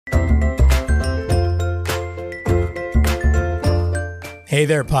Hey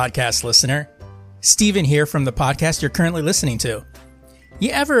there, podcast listener. Steven here from the podcast you're currently listening to. You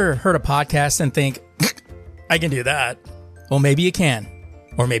ever heard a podcast and think, I can do that? Well, maybe you can.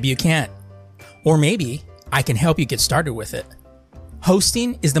 Or maybe you can't. Or maybe I can help you get started with it.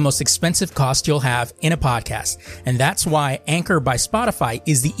 Hosting is the most expensive cost you'll have in a podcast, and that's why Anchor by Spotify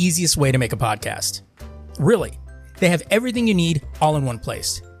is the easiest way to make a podcast. Really, they have everything you need all in one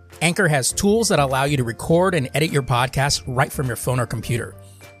place. Anchor has tools that allow you to record and edit your podcast right from your phone or computer.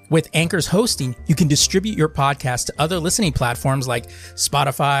 With Anchor's hosting, you can distribute your podcast to other listening platforms like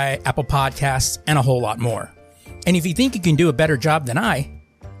Spotify, Apple Podcasts, and a whole lot more. And if you think you can do a better job than I,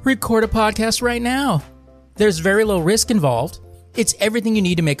 record a podcast right now. There's very low risk involved. It's everything you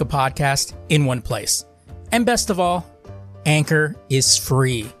need to make a podcast in one place. And best of all, Anchor is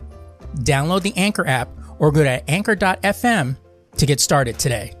free. Download the Anchor app or go to anchor.fm to get started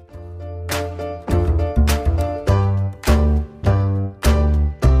today.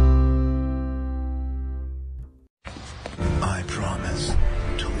 I promise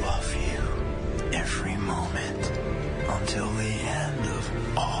to love you every moment until the end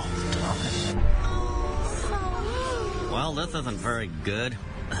of all time. Well, this isn't very good.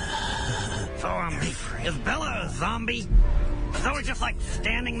 So, is Bella a zombie? Is always just like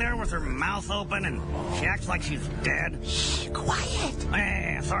standing there with her mouth open and she acts like she's dead? Shh, quiet.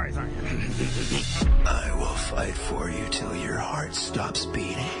 Yeah, sorry. I will fight for you till your heart stops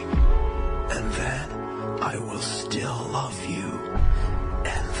beating. And then I will still love you.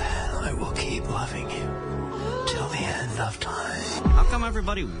 And then I will keep loving you till the end of time. How come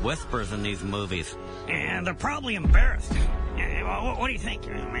everybody whispers in these movies? And they're probably embarrassed. What do you think?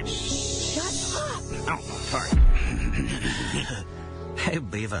 Shut up. Oh, sorry. Hey,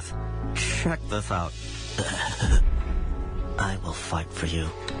 Beavis, check this out. I will fight for you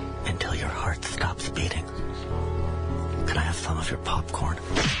until your heart stops beating. Can I have some of your popcorn?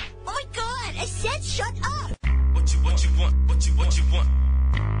 Oh my god, I said shut up! What you want? What you want?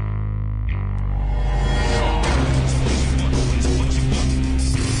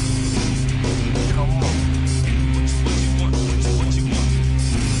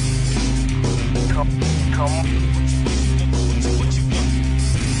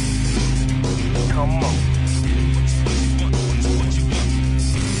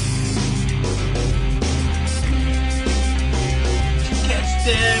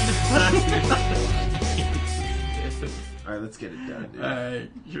 All right, let's get it done, dude. Alright,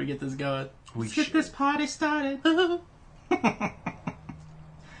 should we get this going? Let's get this party started.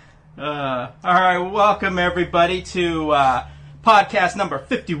 Alright, welcome everybody to podcast number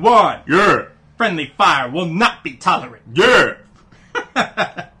 51. Yeah, Friendly fire will not be tolerated.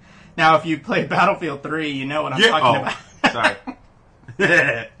 yeah, Now, if you play Battlefield 3, you know what I'm talking about. Sorry.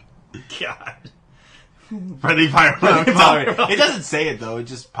 God. Friendly fire will not be tolerated. It doesn't say it though; it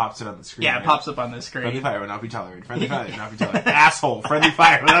just pops it on the screen. Yeah, it right? pops up on the screen. Friendly fire will not be tolerated. Friendly fire will not be tolerated. Asshole. Friendly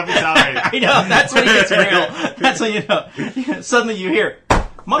fire will not be tolerated. I know, that's when it gets real. That's when you know. Suddenly you hear,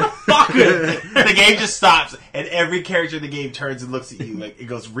 motherfucker! The game just stops, and every character in the game turns and looks at you like it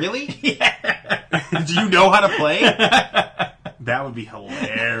goes, "Really? Yeah. Do you know how to play?" That would be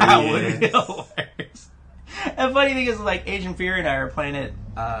hilarious. That would be hilarious. And funny thing is, like, Asian Fury and I are playing it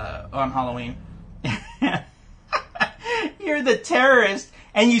on Halloween. You're the terrorist,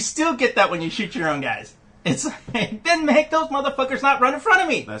 and you still get that when you shoot your own guys. It's like, then make those motherfuckers not run in front of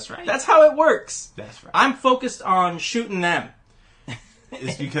me. That's right. That's how it works. That's right. I'm focused on shooting them.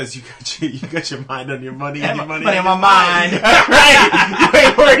 It's because you got your mind on your money and your money on my mind. Right. You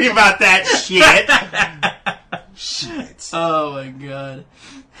ain't worried about that shit. Shit. Oh my god.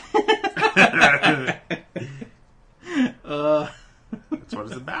 That's what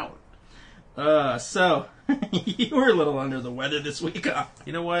it's about. So you were a little under the weather this week, huh?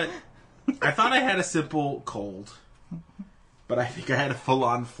 You know what? I thought I had a simple cold, but I think I had a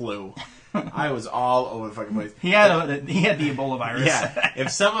full-on flu. I was all over the fucking place. He had the Ebola virus. Yeah. If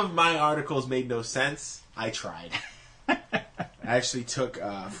some of my articles made no sense, I tried. I actually took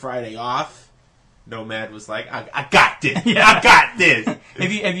Friday off. Nomad was like, I got this. Yeah. I got this.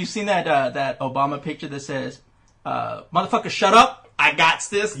 Have you seen that Obama picture that says, "Motherfucker, shut up! I got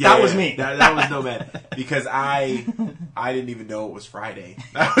this." Yeah, that was me. That was Nomad because I didn't even know it was Friday.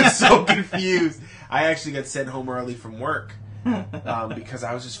 I was so confused. I actually got sent home early from work because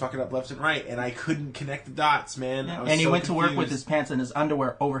I was just fucking up left and right, and I couldn't connect the dots, man. I was And he so went to work with confused. his pants and his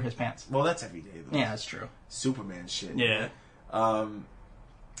underwear over his pants. Well, that's every day, though. Yeah, that's true. Superman shit. Yeah.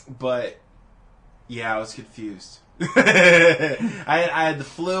 But yeah, I was confused. I had the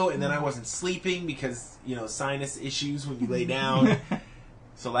flu, and then I wasn't sleeping because, you know, sinus issues when you lay down.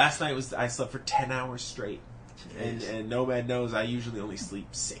 So last night I slept for 10 hours straight. And Nomad knows I usually only sleep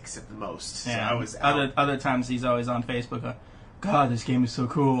 6 at the most. Yeah. So I was out. Other times he's always on Facebook going, God, this game is so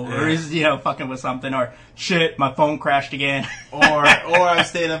cool. Or he's, fucking with something. Or, shit, my phone crashed again. or I'm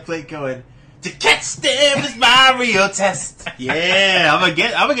staying up late going, to catch them is my real test. Yeah, I'm gonna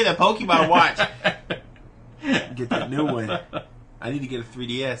get that Pokemon watch. Get that new one. I need to get a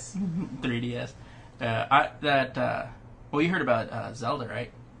 3DS. 3DS. You heard about Zelda,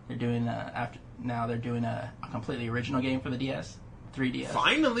 right? They're doing they're doing a completely original game for the DS, 3DS.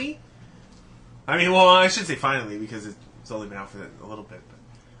 Finally. I mean, well, I shouldn't say finally because it's only been out for a little bit.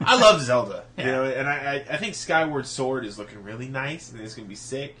 But I love Zelda, and I think Skyward Sword is looking really nice, and it's gonna be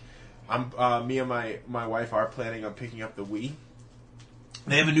sick. Me and my wife are planning on picking up the Wii.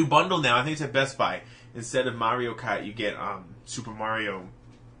 They have a new bundle now. I think it's at Best Buy. Instead of Mario Kart, you get Super Mario.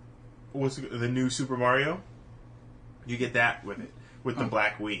 What's the new Super Mario? You get that with it, with the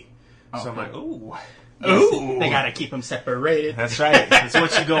black Wii. So I'm like, ooh. They gotta keep them separated. That's right. It's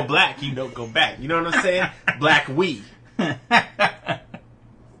once you go black, you don't go back. You know what I'm saying? Black Wii.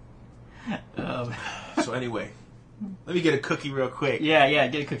 So anyway, let me get a cookie real quick. Yeah,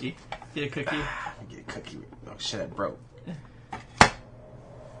 get a cookie. Get a cookie. Get a cookie. Oh shit, I broke.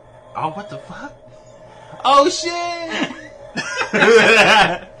 Oh, what the fuck? Oh shit!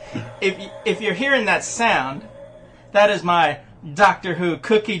 If you're hearing that sound, that is my Doctor Who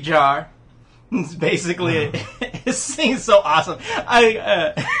cookie jar. It's basically it sings so awesome.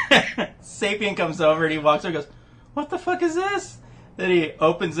 Sapien comes over and he walks over and goes, "What the fuck is this?" Then he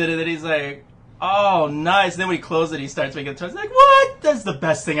opens it and then he's like, "Oh, nice." And then when he closes it, he starts making toys. Like, what? That's the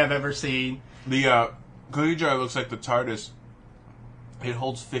best thing I've ever seen. The cookie jar looks like the TARDIS. It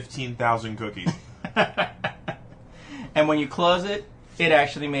holds 15,000 cookies. And when you close it, it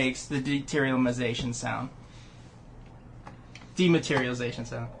actually makes the dematerialization sound.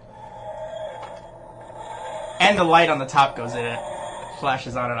 And the light on the top goes in it.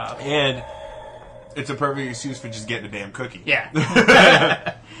 Flashes on and off. And it's a perfect excuse for just getting a damn cookie. Yeah.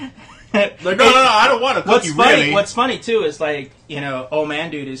 Like, no, I don't want a cookie, really. What's funny, too, is like, old man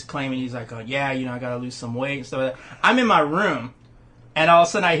dude is claiming, he's like, oh, yeah, I gotta lose some weight and stuff like that. I'm in my room, and all of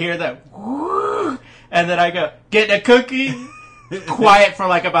a sudden I hear that, whoo, and then I go, get a cookie? Quiet for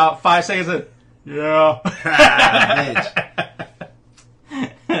like about 5 seconds, and, yeah.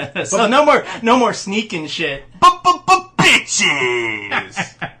 So no more sneaking shit.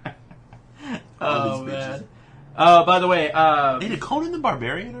 Bitches! Oh, man. By the way, did Conan the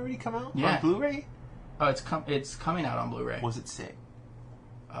Barbarian already come out on Blu-ray? Oh, it's coming out on Blu-ray. Was it sick?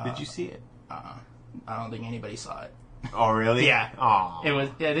 Did you see it? I don't think anybody saw it. Oh, really? Yeah. Aw. It was.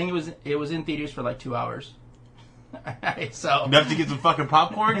 I think it was in theaters for like 2 hours. So you have to get some fucking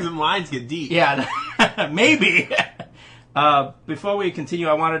popcorn because them lines get deep. Yeah, maybe. Before we continue,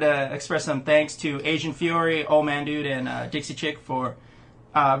 I wanted to express some thanks to Asian Fury, Old Man Dude, and Dixie Chick for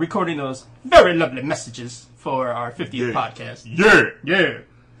recording those very lovely messages for our 50th podcast.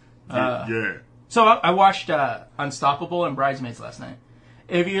 Yeah. So I watched Unstoppable and Bridesmaids last night.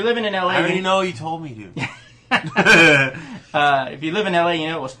 If you're living in LA... I already know you told me to. If you live in LA,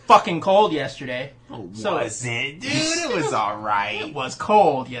 it was fucking cold yesterday. Oh, so was it? Dude, it was alright. It was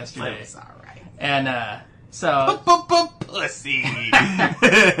cold yesterday. It was alright. And, so... Pussy!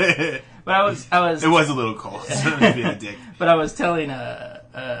 But I was... It was a little cold, so I'm being a dick. But I was telling,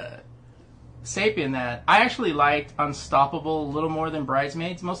 Sapien that I actually liked Unstoppable a little more than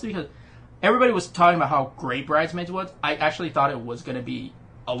Bridesmaids, mostly because everybody was talking about how great Bridesmaids was. I actually thought it was going to be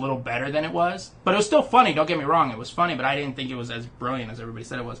a little better than it was. But it was still funny, don't get me wrong. It was funny, but I didn't think it was as brilliant as everybody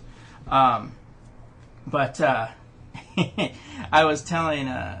said it was. But I was telling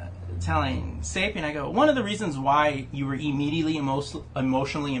Sapien, I go, one of the reasons why you were immediately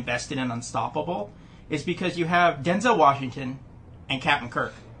emotionally invested in Unstoppable is because you have Denzel Washington and Captain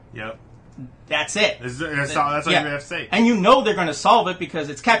Kirk. Yep. That's it. That's all you have to say. And they're going to solve it because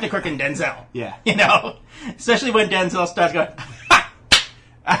it's Captain Kirk and Denzel. Yeah. Especially when Denzel starts going,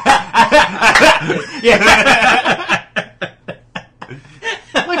 Like,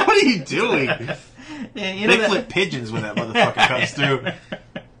 what are you doing? They flip pigeons when that motherfucker comes through.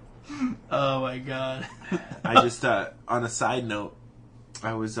 Oh my god. I just, on a side note,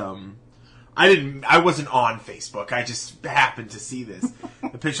 I was, I wasn't on Facebook. I just happened to see this.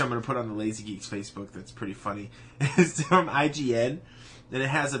 The picture I'm going to put on the Lazy Geeks Facebook that's pretty funny. It's from IGN. And it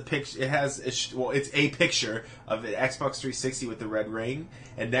has a picture. It's a picture of an Xbox 360 with the red ring,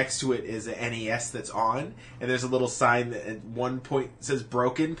 and next to it is an NES that's on. And there's a little sign that at one point says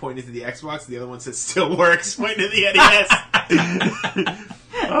 "broken," pointing to the Xbox. And the other one says "still works," pointing to the NES.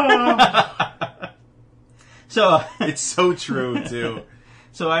 So it's so true too.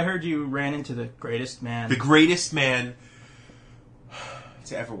 So I heard you ran into the greatest man. The greatest man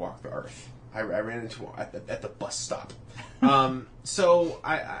to ever walk the earth. I ran into him at the bus stop. So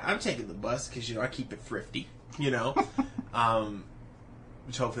I'm taking the bus because, I keep it thrifty, which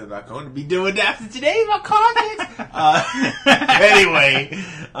hopefully I'm not going to be doing after today, my comments. Anyway,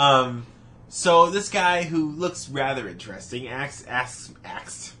 so this guy who looks rather interesting asks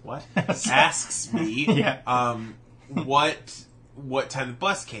me, what time the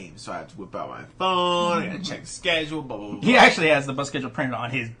bus came. So I have to whip out my phone. I gotta check the schedule. Blah blah blah. He actually has the bus schedule printed on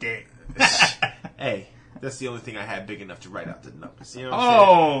his dick. Hey, that's the only thing I had big enough to write out the numbers. You know what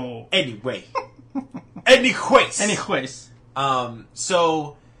I'm saying? Anyways.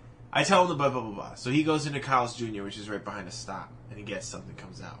 So I tell him the blah blah blah blah. So he goes into Carl's Jr., which is right behind the stop, and he gets something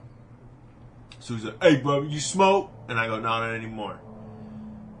comes out. So he's like, "Hey, bro, you smoke?" And I go, "No, not anymore."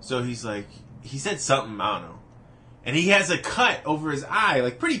 So he's like, he said something, I don't know. And he has a cut over his eye,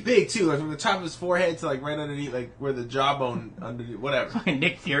 like pretty big too, like from the top of his forehead to like right underneath, like where the jawbone underneath, whatever.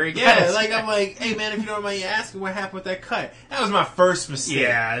 Nick Fury. Yeah, like I'm like, hey man, if you don't mind me asking, what happened with that cut? That was my first mistake.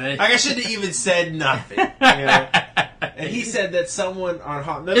 Yeah, like I shouldn't have even said nothing. And he said that someone on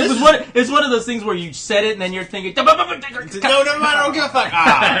Hot. It's one of those things where you said it and then you're thinking, no, never mind, I don't give a fuck.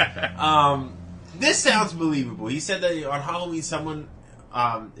 This sounds believable. He said that on Halloween, someone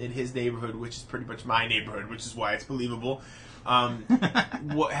in his neighborhood, which is pretty much my neighborhood, which is why it's believable, had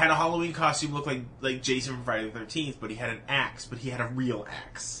a Halloween costume look like Jason from Friday the 13th, but he had an axe, but he had a real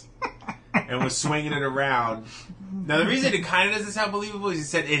axe. And was swinging it around. Now, the reason it kind of doesn't sound believable is he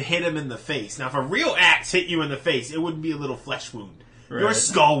said it hit him in the face. Now, if a real axe hit you in the face, it wouldn't be a little flesh wound. Right. Your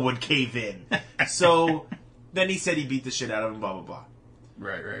skull would cave in. So, then he said he beat the shit out of him, blah, blah, blah.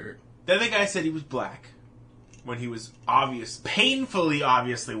 Right. Then the guy said he was black when he was painfully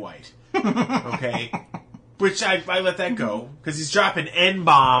obviously white. Okay? Which I let that go, because he's dropping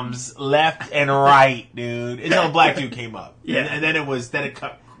N-bombs left and right, dude. Until a black dude came up. Yeah. And then it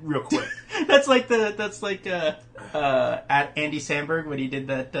cut real quick. That's like at Andy Samberg when he did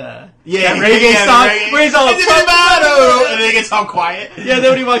that reggae song where he's all and then it gets all quiet. Yeah,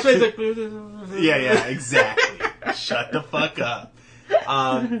 then when he walks away he's like Yeah, exactly. Shut the fuck up.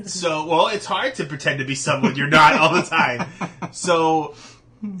 It's hard to pretend to be someone you're not all the time. So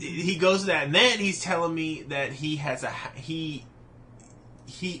he goes to that, and then he's telling me that he has here's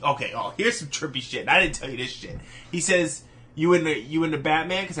some trippy shit. I didn't tell you this shit. He says, You into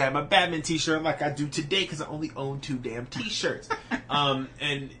Batman? Because I have my Batman t-shirt like I do today because I only own 2 damn t-shirts.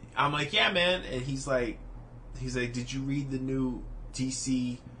 And I'm like, yeah, man. And he's like, did you read the new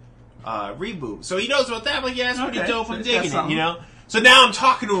DC reboot? So he knows about that. I'm like, yeah, that's pretty dope. I'm digging it, So now I'm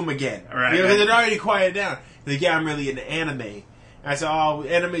talking to him again. Right. Because it already quieted down. He's like, yeah, I'm really into anime. And I said, oh,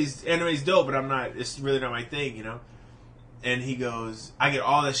 anime's dope, but it's really not my thing, And he goes, I get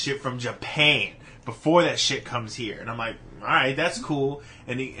all that shit from Japan before that shit comes here. And I'm like, all right, that's cool.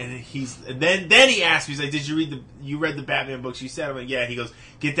 And then he asked me, he's like, did you read the Batman books you said? I'm like, yeah. He goes,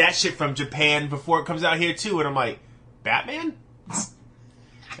 get that shit from Japan before it comes out here too. And I'm like, Batman?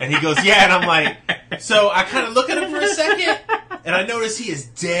 And he goes, yeah. And I'm like, so I kind of look at him for a second, and I notice he is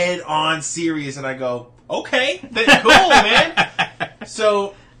dead on serious. And I go, okay, cool, man.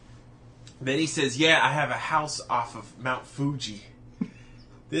 So then he says, yeah, I have a house off of Mount Fuji.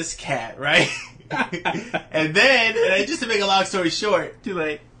 This cat, right? And just to make a long story short, too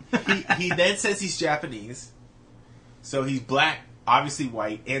late. he then says he's Japanese. So he's black, obviously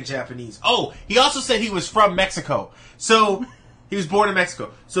white, and Japanese. Oh, he also said he was from Mexico. So he was born in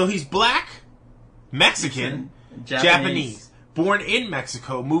Mexico. So he's black, Mexican, Japanese. Born in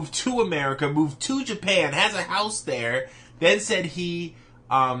Mexico, moved to America, moved to Japan, has a house there, then said he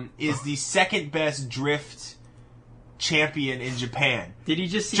is the second best drift champion in Japan. Did he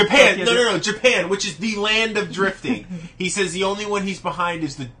just see Japan? No, Japan, which is the land of drifting. He says the only one he's behind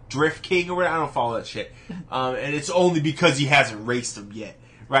is the Drift King or whatever. I don't follow that shit. And it's only because he hasn't raced him yet,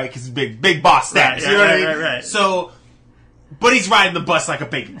 right? Because big boss status. Right, you know what I mean? Right. So, but he's riding the bus like a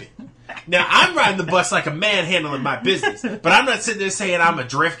baby bitch. Now, I'm riding the bus like a man handling my business, but I'm not sitting there saying I'm a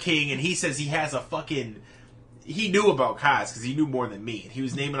Drift King, and he says he has a fucking... He knew about cars because he knew more than me. And he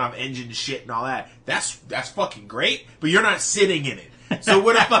was naming off engine shit and all that. That's fucking great, but you're not sitting in it. So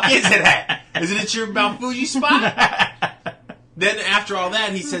where the fuck is it at? Is it at your Mount Fuji spot? Then after all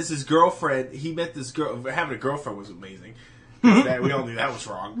that, he says his girlfriend, he met this girl, having a girlfriend was amazing. We all knew that was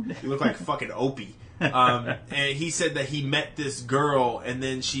wrong. You look like fucking Opie. And he said that he met this girl, and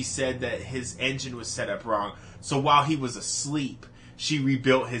then she said that his engine was set up wrong. So while he was asleep, she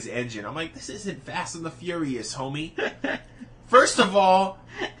rebuilt his engine. I'm like, this isn't Fast and the Furious, homie. First of all,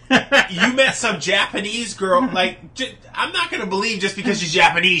 you met some Japanese girl. Like, I'm not going to believe just because she's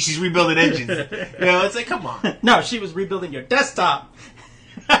Japanese, she's rebuilding engines. You know, it's like, come on. No, she was rebuilding your desktop.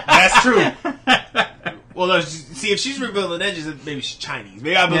 That's true. Well, no, see, if she's rebuilding engines, then maybe she's Chinese.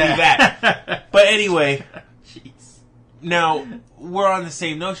 Maybe I believe that. But anyway, Jeez. now, we're on the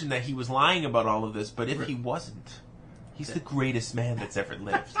same notion that he was lying about all of this, but if he wasn't, he's the greatest man that's ever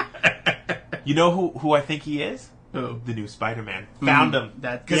lived. You know who I think he is? Who? The new Spider-Man. Found him.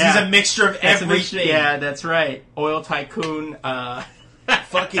 Because yeah. he's a mixture of everything. Yeah, that's right. Oil tycoon.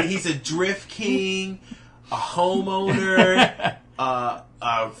 Fucking, he's a drift king, a homeowner,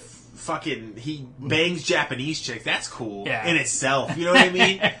 fucking, he bangs Japanese chicks. That's cool in itself. You know what I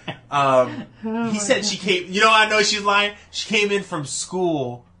mean? He said she came, you know, I know she's lying. She came in from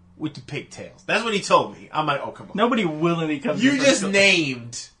school with the pigtails. That's what he told me. I'm like, oh, come on. Nobody willingly comes. You just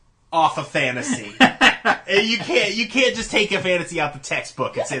named off a fantasy. And you can't just take a fantasy out the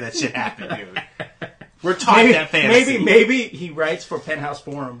textbook and say that shit happened, dude. We're talking that fantasy. Maybe he writes for Penthouse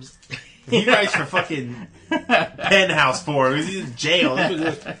Forums. He writes for fucking Penthouse Forums. He's in jail.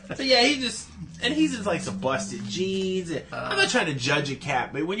 So yeah, he's in like some busted jeans. I'm not trying to judge a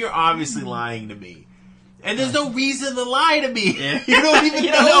cat, but when you're obviously lying to me, and there's no reason to lie to me, you don't even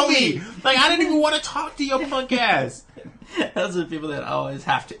know me. Like, I didn't even want to talk to your punk ass. Those are the people that always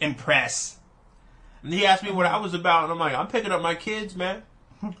have to impress. And he asked me what I was about, and I'm like, I'm picking up my kids, man.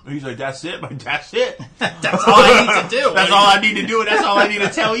 And he's like, that's it? Like, that's it. That's all I need to do. That's all I need to do, and that's all I need to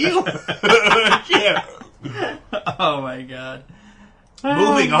tell you. Yeah. Oh, my God.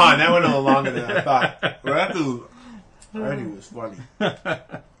 Moving on. That went a little longer than I thought. Well, that dude was funny.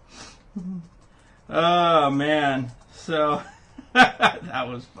 Oh, man. So, that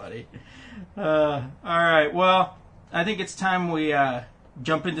was funny. All right. Well, I think it's time we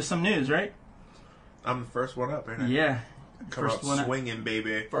jump into some news, right? I'm the first one up, ain't I? Yeah. Come First out one swinging,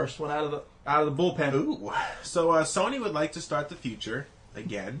 baby. First one out of the bullpen. Ooh. So Sony would like to start the future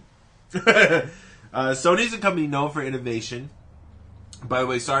again. Sony's a company known for innovation. By the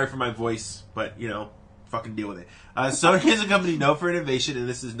way, sorry for my voice, but you know, fucking deal with it. Sony is a company known for innovation, and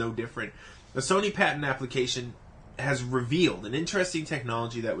this is no different. The Sony patent application has revealed an interesting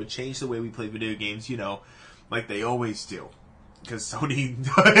technology that would change the way we play video games. You know, like they always do. Because Sony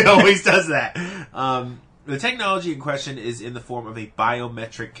always does that. The technology in question is in the form of a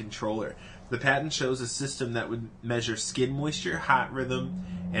biometric controller. The patent shows a system that would measure skin moisture, heart rhythm,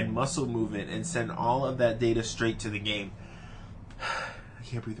 and muscle movement, and send all of that data straight to the game. I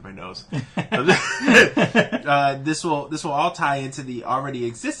can't breathe through my nose. This will all tie into the already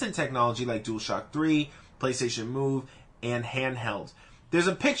existent technology like DualShock 3, PlayStation Move, and handheld. There's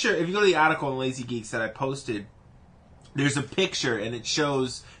a picture, if you go to the article on Lazy Geeks that I posted, there's a picture, and it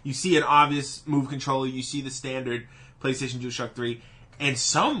shows, you see an obvious Move controller, you see the standard PlayStation DualShock 3, and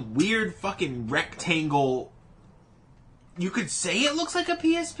some weird fucking rectangle, you could say it looks like a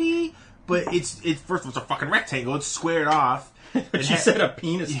PSP, but it's first of all, it's a fucking rectangle, it's squared off. She said a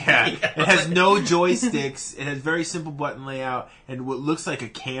penis. Yeah, it has no joysticks, it has very simple button layout, and what looks like a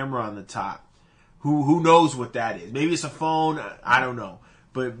camera on the top. Who knows what that is? Maybe it's a phone, I don't know,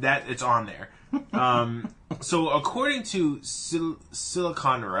 but that it's on there. So according to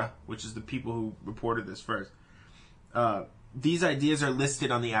Siliconera, which is the people who reported this first, these ideas are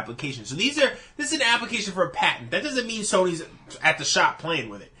listed on the application. So this is an application for a patent. That doesn't mean Sony's at the shop playing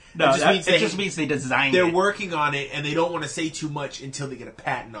with it. No, it just means they designed it. They're working on it, and they don't want to say too much until they get a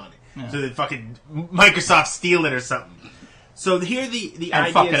patent on it. Yeah. So that fucking Microsoft steal it or something. So here the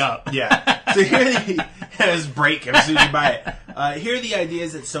ideas, fuck it up. Yeah. So here has break as soon as you buy it. Here are the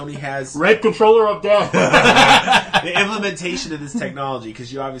ideas that Sony has. Red controller of death. The implementation of this technology,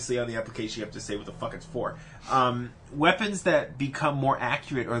 because you obviously on the application you have to say what the fuck it's for. Weapons that become more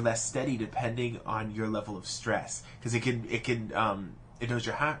accurate or less steady depending on your level of stress, because it knows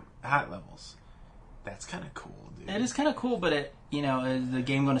your heart levels. That's kind of cool, dude. It is kind of cool, but is the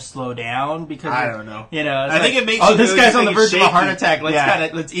game going to slow down? Because I don't know. I think it makes. This guy's on the verge of a heart attack.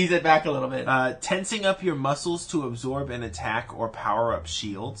 Let's ease it back a little bit. Tensing up your muscles to absorb an attack or power up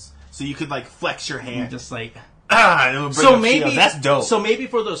shields, so you could like flex your hand, just like it would bring up shields. That's dope. So maybe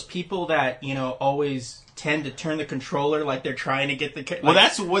for those people that always tend to turn the controller like they're trying to get the. Well,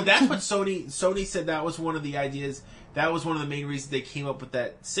 that's what Sony said. That was one of the ideas. That was one of the main reasons they came up with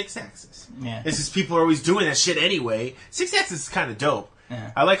that 6-axis. Yeah. It's just people are always doing that shit anyway. 6-axis is kind of dope.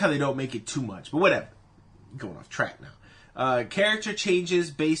 Yeah. I like how they don't make it too much, but whatever. Going off track now. Character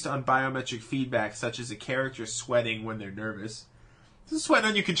changes based on biometric feedback, such as a character sweating when they're nervous. Just sweating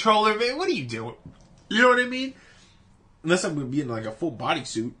on your controller, man. What are you doing? You know what I mean? Unless I'm going to be in like a full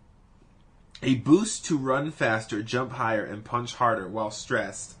bodysuit. A boost to run faster, jump higher, and punch harder while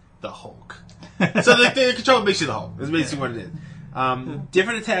stressed. The Hulk. So the controller makes you the Hulk. That's basically what it is.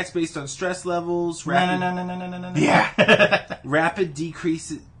 Different attacks based on stress levels. No. Yeah. Rapid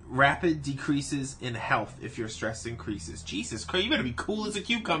decreases in health if your stress increases. Jesus Christ, you better be cool as a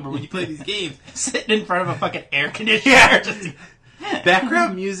cucumber when you play these games. Sitting in front of a fucking air conditioner. Yeah.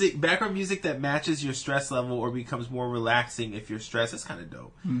 Background music that matches your stress level or becomes more relaxing if you're stressed. That's kind of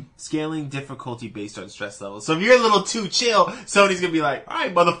dope. Scaling difficulty based on stress levels. So if you're a little too chill, Sony's gonna be like, all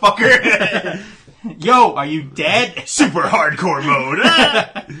right, motherfucker. Yo, are you dead? Super hardcore mode.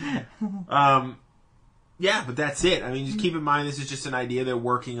 Yeah, but that's it. I mean, just keep in mind this is just an idea they're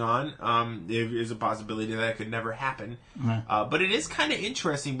working on. There is a possibility that it could never happen. But it is kind of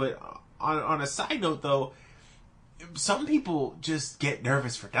interesting. But on a side note, though, some people just get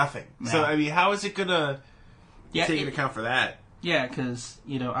nervous for nothing. Yeah. So, I mean, how is it going to take into account for that? Yeah, because,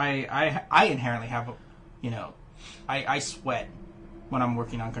 I inherently have, I sweat when I'm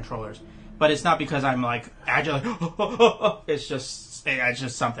working on controllers. But it's not because I'm, like, agile. It's just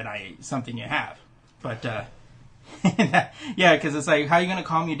something you have. But, yeah, because it's like, how are you going to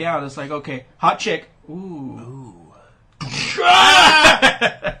calm you down? It's like, okay, hot chick. Ooh.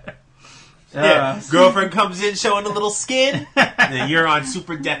 Yeah, girlfriend comes in showing a little skin, and you're on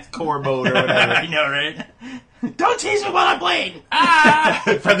super deathcore mode or whatever. I know, right? Don't tease me while I'm playing!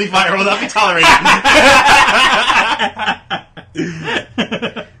 Friendly fire will not be tolerated.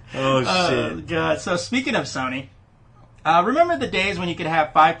 Oh, shit. Oh, God. So, speaking of Sony, remember the days when you could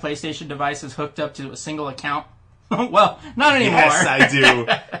have 5 PlayStation devices hooked up to a single account? Well, not anymore. Yes, I do.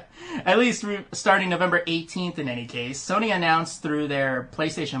 At least starting November 18th in any case, Sony announced through their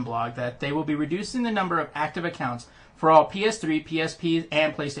PlayStation blog that they will be reducing the number of active accounts for all PS3, PSP,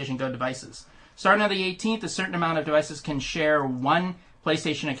 and PlayStation Go devices. Starting on the 18th, a certain amount of devices can share one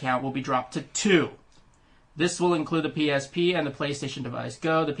PlayStation account will be dropped to 2. This will include the PSP and the PlayStation Device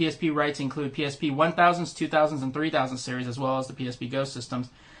Go. The PSP rights include PSP 1000s, 2000s, and 3000 series, as well as the PSP Go systems.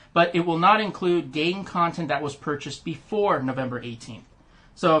 But it will not include game content that was purchased before November 18th.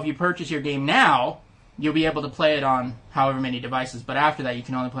 So if you purchase your game now, you'll be able to play it on however many devices. But after that, you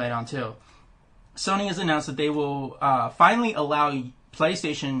can only play it on 2. Sony has announced that they will finally allow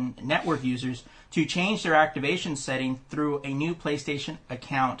PlayStation Network users to change their activation setting through a new PlayStation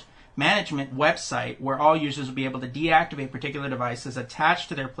account management website where all users will be able to deactivate particular devices attached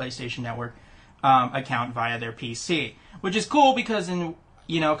to their PlayStation Network account via their PC. Which is cool because,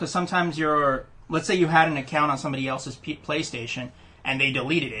 because sometimes let's say you had an account on somebody else's PlayStation, and they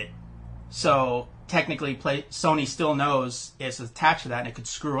deleted it. So technically, Sony still knows it's attached to that, and it could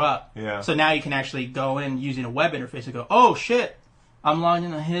screw up. Yeah. So now you can actually go in using a web interface and go, oh shit, I'm logged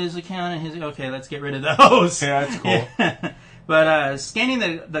into his account and his. Okay, let's get rid of those. Yeah, that's cool. But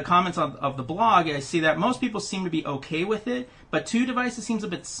scanning the comments of the blog, I see that most people seem to be okay with it, but 2 devices seems a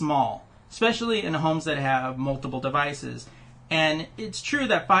bit small, especially in homes that have multiple devices. And it's true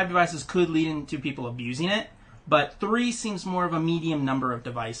that 5 devices could lead into people abusing it. But 3 seems more of a medium number of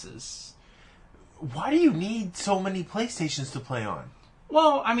devices. Why do you need so many PlayStations to play on?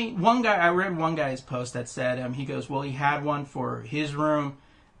 Well, I mean, I read one guy's post that said, he goes, well, he had one for his room,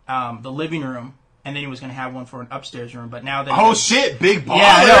 the living room, and then he was going to have one for an upstairs room, but now that... Oh, shit, big baller!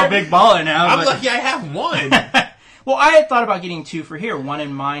 Yeah, I know, big baller now. I'm lucky I have one. Well, I had thought about getting 2 for here, one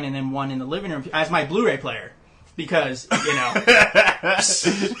in mine and then one in the living room, as my Blu-ray player. Because, this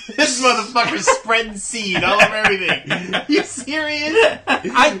motherfucker's spreading seed all over everything. You serious?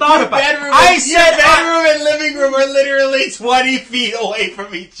 I thought about it. Your bedroom and living room are literally 20 feet away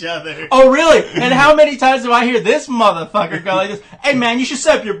from each other. Oh, really? And how many times do I hear this motherfucker go like this? Hey, man, you should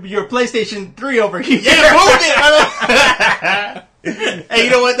set up your PlayStation 3 over here. Yeah, move it! Hey,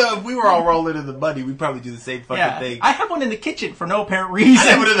 you know what, though? If we were all rolling in the money, we'd probably do the same fucking thing. I have one in the kitchen for no apparent reason.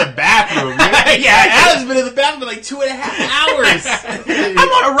 I have one in the bathroom. Yeah, Alan's been in the bathroom for like 2.5 hours. I'm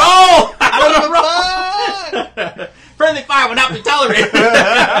on a roll! Friendly fire will not be tolerated.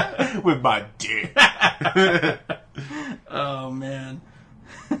 With my dick. Oh, man.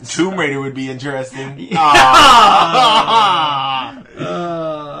 Tomb Raider would be interesting.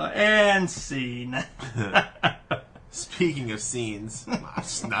 And scene. Speaking of scenes,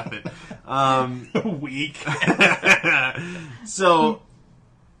 it's nothing. Weak. So,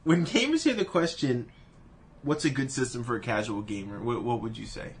 when gamers hear the question, what's a good system for a casual gamer, what would you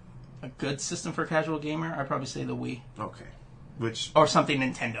say? A good system for a casual gamer? I'd probably say the Wii. Okay. Or something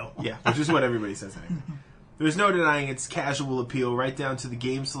Nintendo. Yeah, which is what everybody says. There's no denying its casual appeal, right down to the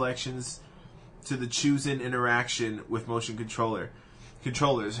game selections, to the choose-in interaction with motion controllers.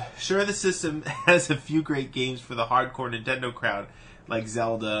 Sure, the system has a few great games for the hardcore Nintendo crowd, like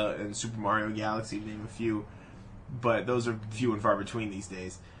Zelda and Super Mario Galaxy, to name a few. But those are few and far between these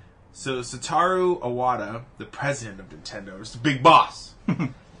days. So Satoru Iwata, the president of Nintendo, is the big boss,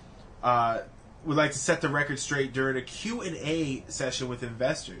 would like to set the record straight during a Q&A session with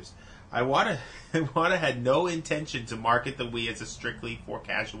investors. Iwata had no intention to market the Wii as a strictly for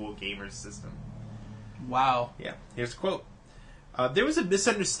casual gamers system. Wow. Yeah, here's a quote. There was a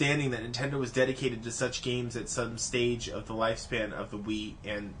misunderstanding that Nintendo was dedicated to such games at some stage of the lifespan of the Wii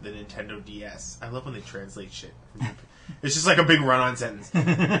and the Nintendo DS. I love when they translate shit. It's just like a big run-on sentence.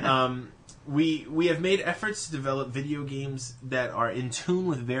 We have made efforts to develop video games that are in tune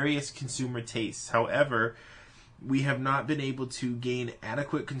with various consumer tastes. However, we have not been able to gain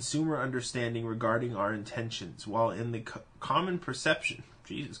adequate consumer understanding regarding our intentions. While in the common perception,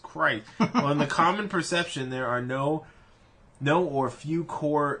 Jesus Christ, while in the common perception there are no or few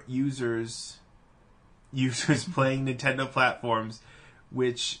core users playing Nintendo platforms,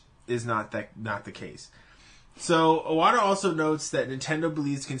 which is not the case. So, Iwata also notes that Nintendo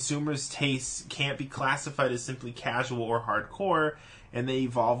believes consumers' tastes can't be classified as simply casual or hardcore, and they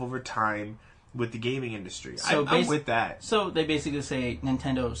evolve over time with the gaming industry. So I'm with that. So they basically say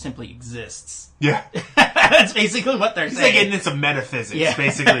Nintendo simply exists. Yeah. That's basically what they're It's saying. like getting into metaphysics, Yeah.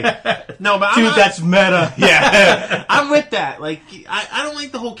 basically. No, but Dude, that's meta. Yeah. I'm with that. Like, I don't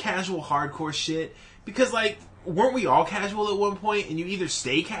like the whole casual hardcore shit, because, like, weren't we all casual at one point, and you either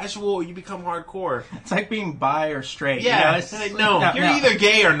stay casual or you become hardcore? It's like being bi or straight. Yeah. You know, it's Like, like, no, you're either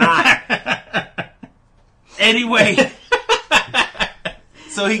gay or not. Anyway.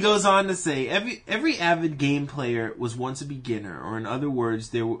 So he goes on to say, every avid game player was once a beginner, or in other words,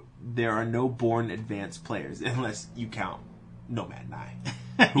 there are no born advanced players, unless you count Nomad and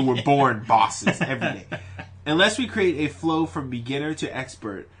I, who were born bosses every day. Unless we create a flow from beginner to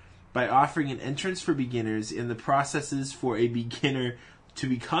expert by offering an entrance for beginners in the processes for a beginner to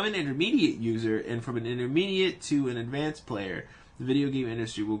become an intermediate user, and from an intermediate to an advanced player, the video game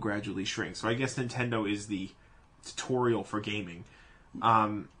industry will gradually shrink. So I guess Nintendo is the tutorial for gaming.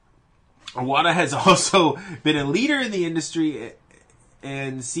 Iwata has also been a leader in the industry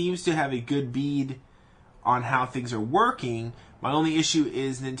and seems to have a good bead on how things are working. My only issue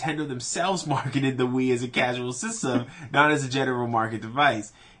is Nintendo themselves marketed the Wii as a casual system, not as a general market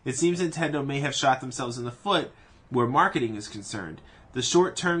device. It seems Nintendo may have shot themselves in the foot where marketing is concerned. The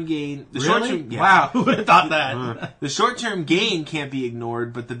short-term gain... Wow, who would have thought that? The short-term gain can't be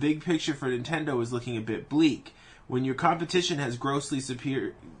ignored, but the big picture for Nintendo is looking a bit bleak. When your competition has grossly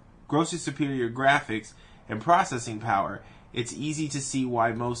superior graphics and processing power, it's easy to see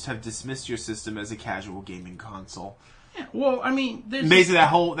why most have dismissed your system as a casual gaming console. Yeah, well, I mean... Basically, that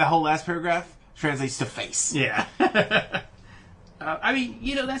whole last paragraph translates to face. Yeah. I mean,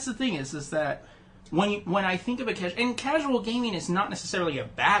 you know, that's the thing is that when I think of casual gaming is not necessarily a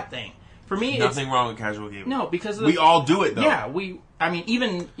bad thing. For me, Nothing wrong with casual gaming. No, because... we all do it, though. Yeah,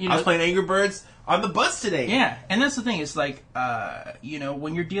 even, you know... I was playing Angry Birds on the bus today. Yeah, and that's the thing. It's like, you know,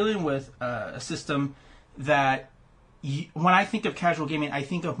 when you're dealing with a system that... when I think of casual gaming, I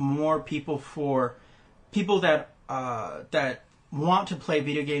think of more people that want to play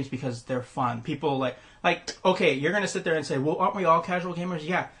video games because they're fun. People like, okay, you're going to sit there and say, well, aren't we all casual gamers?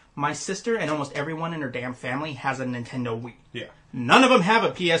 Yeah. My sister and almost everyone in her damn family has a Nintendo Wii. Yeah. None of them have a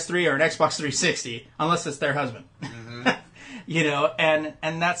PS3 or an Xbox 360, unless it's their husband. Mm-hmm. You know, and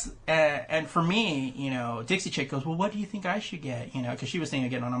that's, and for me, you know, Dixie Chick goes, well, what do you think I should get? You know, because she was thinking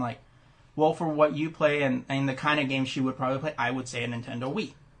of getting one. I'm like, well, for what you play and the kind of games she would probably play, I would say a Nintendo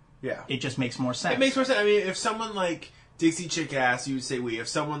Wii. Yeah. It just makes more sense. It makes more sense. I mean, if someone like Dixie Chick asked, you would say Wii. If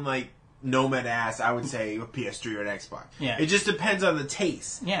someone like Nomad asked, I would say a PS3 or an Xbox. Yeah. It just depends on the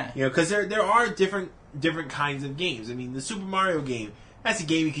taste. Yeah. You know, because there are different kinds of games. I mean, the Super Mario game, that's a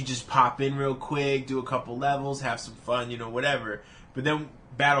game you could just pop in real quick, do a couple levels, have some fun, you know, whatever. But then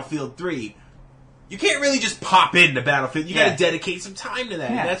Battlefield 3, you can't really just pop into Battlefield. You got to dedicate some time to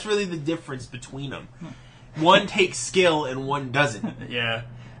that. Yeah. And that's really the difference between them. One takes skill and one doesn't. Yeah.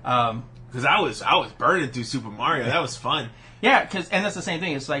 Because I was burning through Super Mario. That was fun. Yeah, and that's the same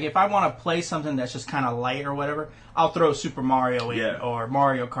thing. It's like if I want to play something that's just kind of light or whatever, I'll throw Super Mario in or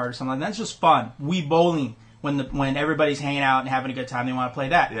Mario Kart or something like that. That's just fun. Wii bowling when everybody's hanging out and having a good time, they want to play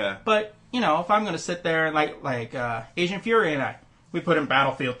that. Yeah. But you know, if I'm going to sit there and like Agent Fury and we put in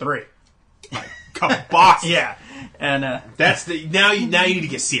Battlefield 3. Boss. Yeah. And that's the now you need to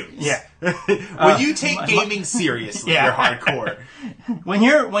get serious. Yeah. When you take gaming seriously, you're hardcore. When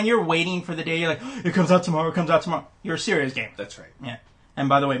you're waiting for the day, you're like, it comes out tomorrow. You're a serious game. That's right. Yeah. And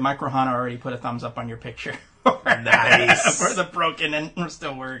by the way, Mike Rohana already put a thumbs up on your picture. Nice. For the broken and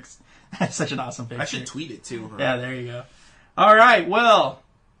still works. That's such an awesome picture. I should tweet it too. Huh? Yeah, there you go. All right, well,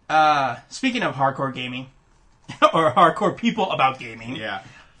 speaking of hardcore gaming, or hardcore people about gaming,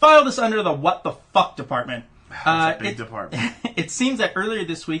 file this under the what the fuck department. It's a big department. It seems that earlier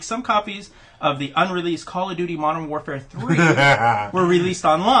this week, some copies of the unreleased Call of Duty Modern Warfare 3 were released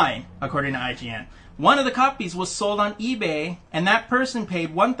online, according to IGN. One of the copies was sold on eBay, and that person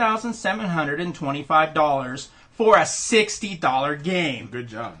paid $1,725 for a $60 game. Good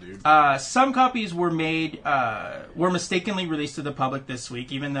job, dude. Some copies were mistakenly released to the public this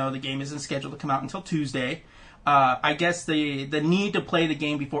week, even though the game isn't scheduled to come out until Tuesday. I guess the need to play the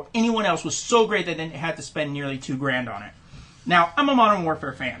game before anyone else was so great that they had to spend nearly $2,000 on it. Now, I'm a Modern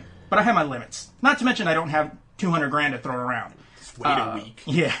Warfare fan, but I have my limits. Not to mention I don't have $200,000 to throw around. Just wait a week.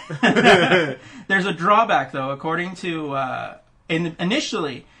 Yeah. There's a drawback, though, according to...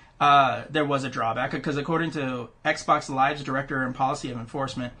 initially, there was a drawback, because according to Xbox Live's Director and Policy of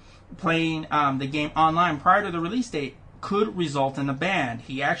Enforcement, playing the game online prior to the release date could result in a ban.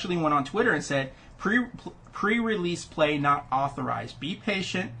 He actually went on Twitter and said, pre-release play not authorized. Be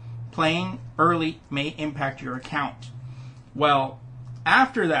patient. Playing early may impact your account. Well,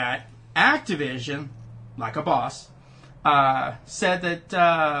 after that, Activision, like a boss, said that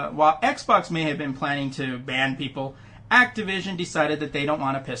while Xbox may have been planning to ban people, Activision decided that they don't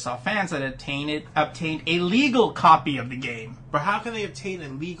want to piss off fans that obtained a legal copy of the game. But how can they obtain a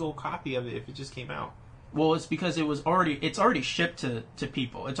legal copy of it if it just came out? Well, it's because it's already shipped to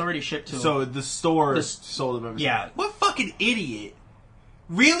people. It's already shipped to... So the store sold them. Yeah. What fucking idiot?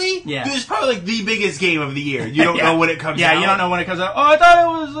 Really? Yeah. Dude, it's probably like the biggest game of the year. You don't know when it comes out. Yeah, you don't know when it comes out. Oh, I thought it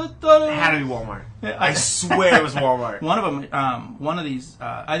was... It had to be Walmart. I swear it was Walmart. One of them, one of these,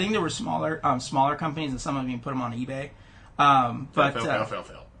 I think there were smaller companies, and some of them put them on eBay. Fail.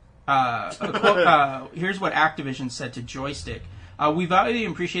 Here's what Activision said to Joystick. We value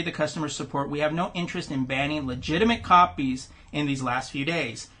and appreciate the customer's support. We have no interest in banning legitimate copies in these last few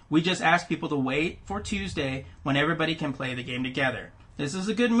days. We just ask people to wait for Tuesday when everybody can play the game together. This is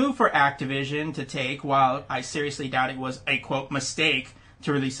a good move for Activision to take, while I seriously doubt it was a, quote, mistake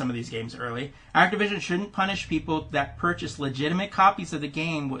to release some of these games early. Activision shouldn't punish people that purchase legitimate copies of the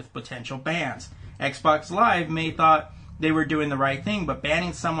game with potential bans. Xbox Live may thought they were doing the right thing, but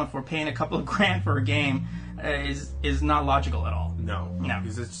banning someone for paying a couple of $grand for a game is not logical at all. No.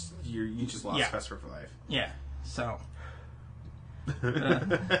 Because you just lost customer for life. Yeah. So.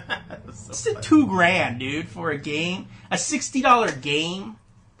 It's $2,000, dude, for a game, a $60 game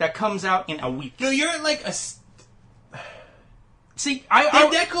that comes out in a week. No, you're like a. See,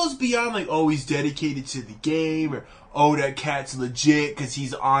 that goes beyond like, oh, he's dedicated to the game, or oh, that cat's legit because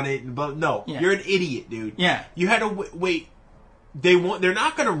he's on it. But no, you're an idiot, dude. Yeah, you had to wait. They're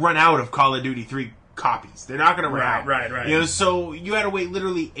not going to run out of Call of Duty 3 copies. They're not going to run out. Right. You know, so you had to wait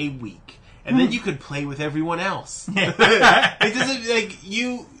literally a week. And then you could play with everyone else. It doesn't, like,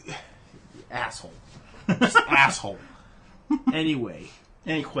 you... Asshole. Just asshole. Anyways.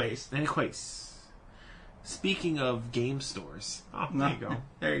 Speaking of game stores... Oh, there you go.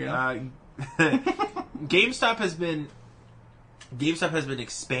 There you go. GameStop has been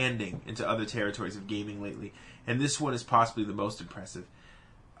expanding into other territories of gaming lately. And this one is possibly the most impressive.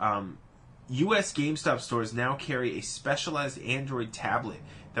 U.S. GameStop stores now carry a specialized Android tablet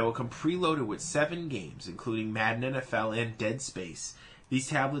that will come preloaded with 7 games, including Madden NFL and Dead Space. These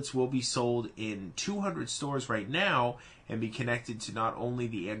tablets will be sold in 200 stores right now and be connected to not only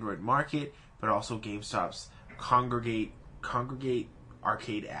the Android market, but also GameStop's Congregate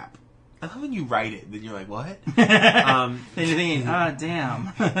arcade app. I love when you write it, and then you're like, what? Then you're thinking,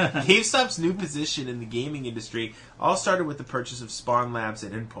 damn. GameStop's new position in the gaming industry all started with the purchase of Spawn Labs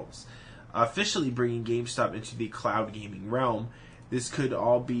and Impulse, officially bringing GameStop into the cloud gaming realm. This could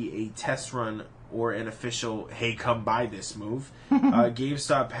all be a test run or an official, hey, come buy this move.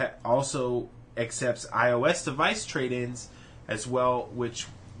 GameStop also accepts iOS device trade-ins as well, which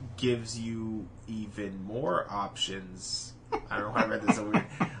gives you even more options. I don't know how I read this so weird.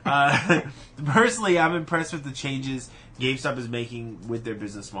 Personally, I'm impressed with the changes GameStop is making with their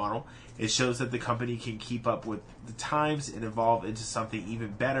business model. It shows that the company can keep up with the times and evolve into something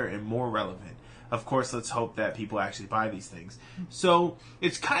even better and more relevant. Of course, let's hope that people actually buy these things. So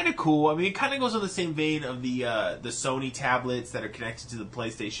it's kind of cool. I mean, it kind of goes on the same vein of the Sony tablets that are connected to the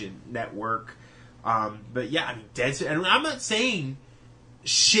PlayStation Network. But yeah, I mean, Dead Space. And I'm not saying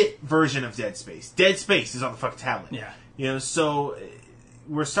shit version of Dead Space. Dead Space is on the fucking tablet. Yeah. You know, so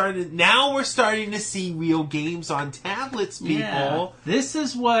we're starting to see real games on tablets, people. Yeah. This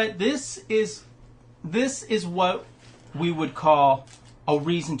is what we would call a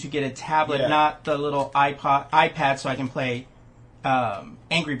reason to get a tablet, not the little iPad so I can play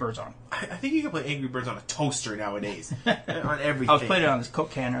Angry Birds on. I think you can play Angry Birds on a toaster nowadays. On everything. I was playing it on this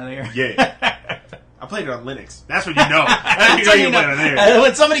Coke can earlier. Yeah. I played it on Linux. That's what you know. That's what you play it on there.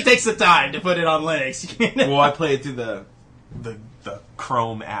 When somebody takes the time to put it on Linux. Well, I play it through the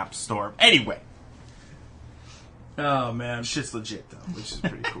Chrome App Store. Anyway. Oh, man. Shit's legit, though, which is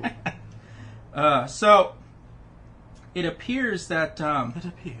pretty cool. So, it appears that...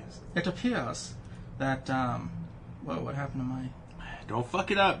 It appears. that... what happened to my... Don't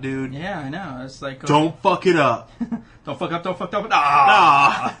fuck it up, dude. Yeah, I know. It's like... Don't fuck it up. Don't fuck up, don't fuck up.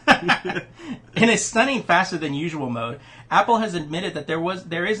 Ah! In a stunning faster than usual mode, Apple has admitted that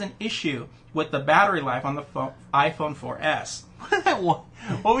there is an issue with the battery life on the iPhone 4S.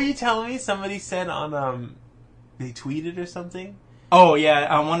 What were you telling me? Somebody said on they tweeted or something. Oh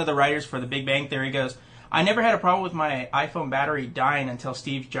yeah, one of the writers for The Big Bang Theory goes, "I never had a problem with my iPhone battery dying until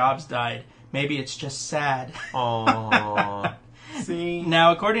Steve Jobs died. Maybe it's just sad." Aww. See?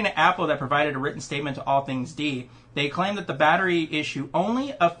 Now, according to Apple, that provided a written statement to All Things D, they claim that the battery issue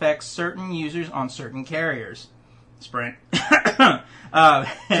only affects certain users on certain carriers. Sprint.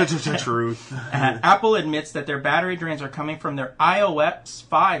 Truth. Apple admits that their battery drains are coming from their iOS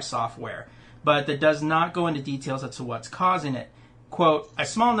 5 software, but that does not go into details as to what's causing it. Quote, "A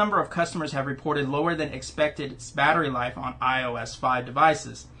small number of customers have reported lower than expected battery life on iOS 5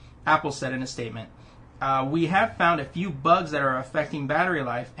 devices," Apple said in a statement. "We have found a few bugs that are affecting battery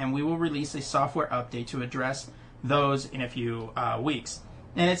life, and we will release a software update to address those in a few weeks."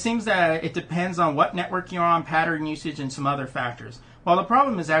 And it seems that it depends on what network you're on, pattern usage, and some other factors. While the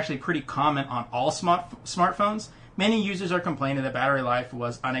problem is actually pretty common on all smartphones, many users are complaining that battery life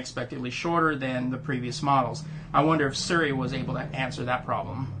was unexpectedly shorter than the previous models. I wonder if Siri was able to answer that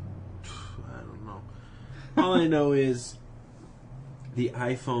problem. I don't know. All I know is the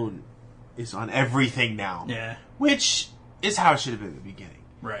iPhone is on everything now. Yeah. Which is how it should have been in the beginning.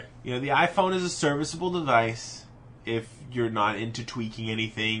 Right. You know, the iPhone is a serviceable device if you're not into tweaking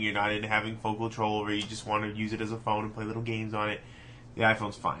anything, you're not into having full control over it, you just want to use it as a phone and play little games on it. The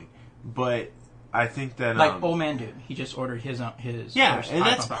iPhone's fine. But I think that... Like old man dude. He just ordered his yeah, first and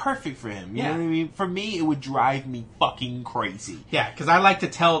that's iPhone. perfect for him. You Yeah. know what I mean? For me, it would drive me fucking crazy. Yeah, because I like to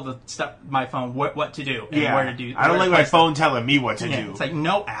tell my phone what to do and where to do. I don't like my phone telling me what to Yeah, do. it's like,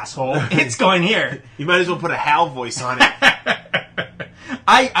 no, asshole. It's going here. You might as well put a Hal voice on it.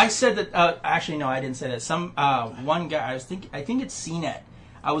 I said that. Actually, no, I didn't say that. Some one guy. I think it's CNET.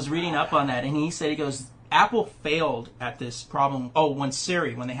 I was reading up on that, and he said, he goes, Apple failed at this problem. Oh, when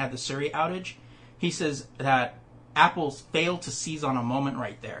they had the Siri outage, he says that Apple failed to seize on a moment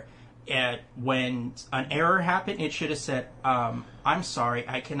right there. And when an error happened, it should have said, "I'm sorry,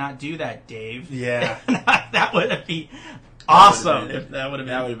 I cannot do that, Dave." Yeah. That would be awesome. That would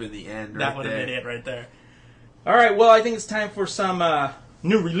have been the end. That would have been it right there. All right, well, I think it's time for some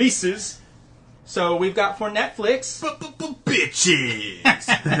new releases. So we've got for Netflix... Bitches!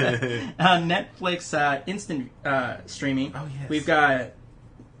 Netflix instant streaming. Oh, yes. We've got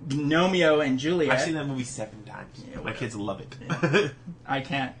Gnomeo and Juliet. I've seen that movie 7 times. Yeah, my kids love it. I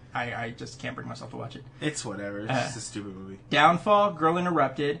can't. I just can't bring myself to watch it. It's whatever. It's just a stupid movie. Downfall, Girl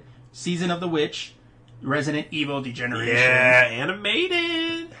Interrupted, Season of the Witch, Resident Evil Degeneration. Yeah,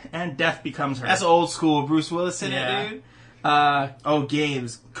 animated. And Death Becomes Her. That's old school. Bruce Willis in Yeah. it, dude.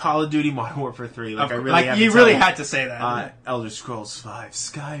 Games. Call of Duty Modern Warfare 3. Like, I really like have you to really tell had to say that. Elder Scrolls 5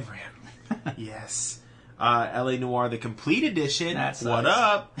 Skyrim. Yes. LA Noire, the Complete Edition. That sucks. What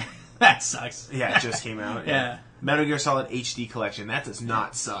up? That sucks. Yeah, it just came out. Yeah. Metal Gear Solid HD Collection. That does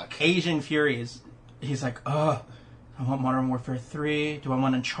not suck. Asian Fury he's like, I want Modern Warfare 3. Do I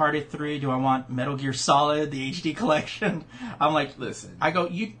want Uncharted 3? Do I want Metal Gear Solid, the HD collection? I'm like, listen. I go,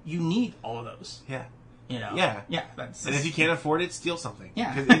 you need all of those. Yeah. You know? Yeah. Yeah. And if you can't afford it, steal something.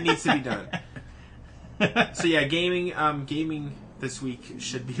 Yeah. Because it needs to be done. So yeah, gaming this week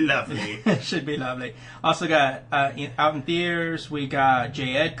should be lovely. Should be lovely. Also got out in theaters, we got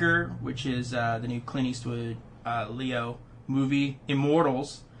J. Edgar, which is the new Clint Eastwood Leo movie,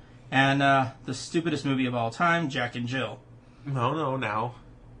 Immortals, and the stupidest movie of all time, Jack and Jill. No, now.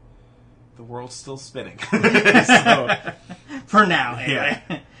 The world's still spinning. So, for now, anyway.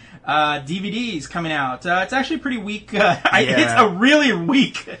 Yeah. DVDs coming out. It's actually pretty weak. It's a really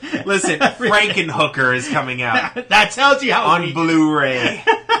weak. Listen, Frankenhooker is coming out. That tells you how on weak. Blu-ray.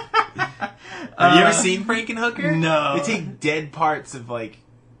 Have you ever seen Frankenhooker? No. They take dead parts of like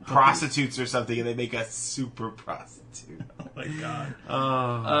prostitutes or something and they make a super prostitute. Oh my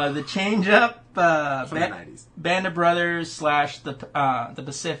god. The Change Up. From the 90s. Band of Brothers / the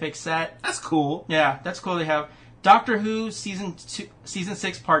Pacific set. That's cool. Yeah, that's cool. They have Doctor Who season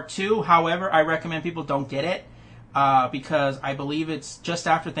 6 part 2. However, I recommend people don't get it. because I believe it's just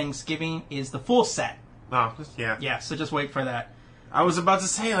after Thanksgiving is the full set. Oh, yeah. Yeah, so just wait for that. I was about to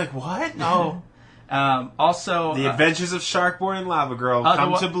say, like, what? No. Also, The Adventures of Sharkboy and Lava Girl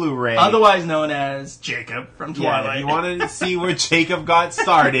come to Blu-ray. Otherwise known as Jacob from Twilight. Yeah, if you want to see where Jacob got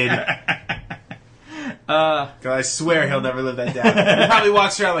started, God, I swear he'll never live that down. He probably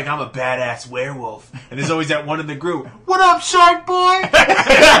walks around like, I'm a badass werewolf. And there's always that one in the group, what up, Sharkboy?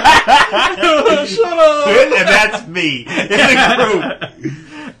 Shut up! And that's me in the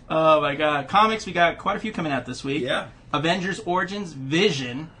group. Oh my god. Comics, we got quite a few coming out this week. Yeah. Avengers Origins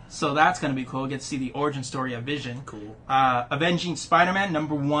Vision. So that's going to be cool. Get to see the origin story of Vision. Cool. Avenging Spider-Man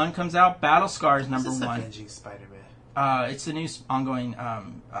 #1 comes out. Battle Scars #1. Avenging Spider-Man? It's the new ongoing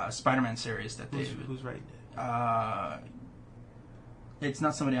Spider-Man series that they... Who's writing it? It's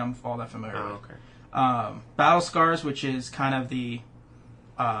not somebody I'm all that familiar with. Okay. Battle Scars, which is kind of the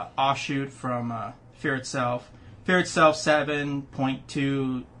offshoot from Fear Itself. Fear Itself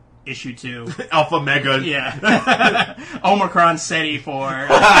 7.2... Issue 2. Alpha Mega. Yeah. Omicron SETI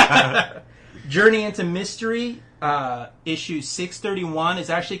 4. Journey into Mystery, issue 631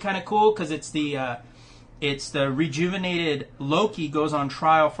 is actually kind of cool because it's the rejuvenated Loki goes on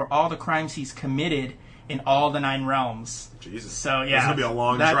trial for all the crimes he's committed in all the 9 realms. Jesus. So, yeah. That's going to be a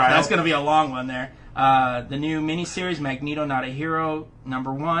long trial. That's going to be a long one there. The new miniseries, Magneto Not a Hero,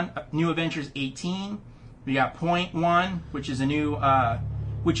 #1. New Adventures 18. We got Point 1, which is a new...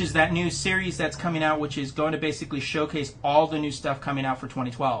 which is that new series that's coming out, which is going to basically showcase all the new stuff coming out for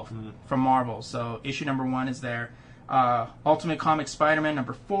 2012 from Marvel. So issue #1 is there. Ultimate Comics Spider-Man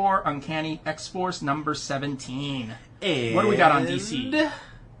 #4. Uncanny X-Force #17. And what do we got on DC?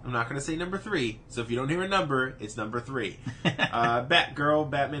 I'm not going to say #3. So if you don't hear a number, it's #3. Batgirl,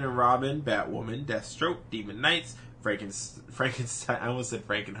 Batman and Robin, Batwoman, Deathstroke, Demon Knights, Frankenstein. I almost said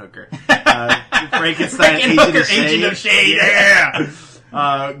Frankenhooker. Frankenstein, Agent of Shade. Yeah.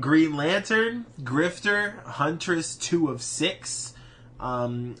 Green Lantern, Grifter, Huntress 2 of 6,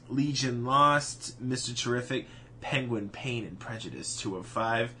 Legion Lost, Mr. Terrific, Penguin, Pain and Prejudice 2 of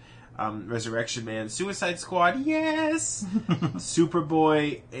 5, Resurrection Man, Suicide Squad, yes,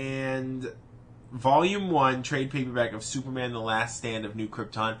 Superboy, and Volume 1 trade paperback of Superman: The Last Stand of New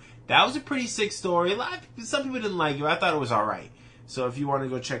Krypton. That was a pretty sick story. Some people didn't like it. I thought it was all right. So if you want to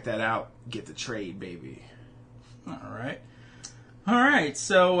go check that out, get the trade, baby. All right,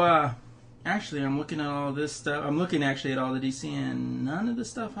 so actually I'm looking at all this stuff. I'm looking actually at all the DC and none of the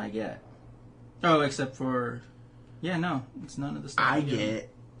stuff I get. Oh, except for... Yeah, no, it's none of the stuff I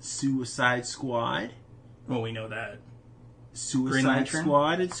get Suicide Squad. Well, we know that. Suicide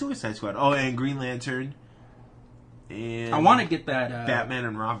Squad and Suicide Squad. Oh, and Green Lantern. And I want to get that... Batman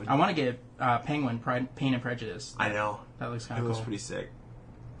and Robin. I want to get Penguin, Pain and Prejudice. I know. That looks kind of cool. It looks pretty sick.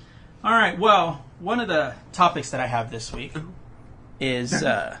 All right, well, one of the topics that I have this week... is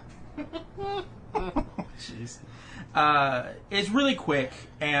is really quick,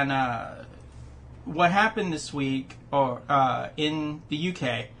 and what happened this week, or in the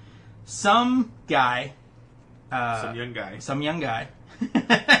UK, some young guy,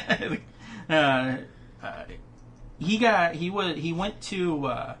 he went to.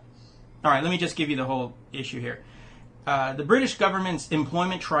 All right, let me just give you the whole issue here. The British government's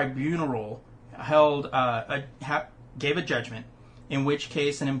employment tribunal gave a judgment, in which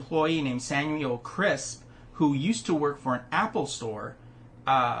case an employee named Samuel Crisp, who used to work for an Apple store,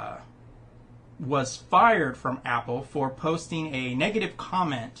 was fired from Apple for posting a negative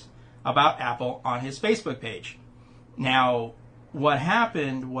comment about Apple on his Facebook page. Now, what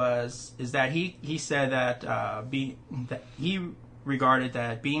happened is that he said that he regarded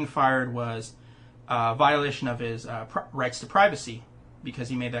that being fired was a violation of his rights to privacy because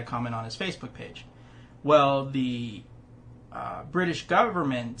he made that comment on his Facebook page. Well, the British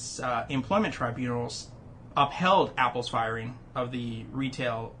government's employment tribunals upheld Apple's firing of the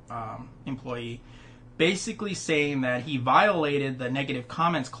retail employee, basically saying that he violated the negative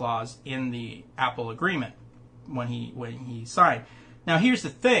comments clause in the Apple agreement when he signed. Now, here's the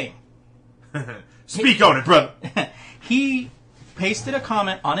thing. Speak on it, brother. He pasted a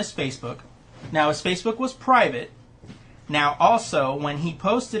comment on his Facebook. Now, his Facebook was private. Now, also, when he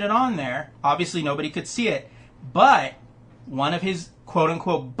posted it on there, obviously nobody could see it, but one of his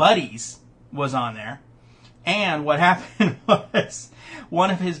quote-unquote buddies was on there. And what happened was one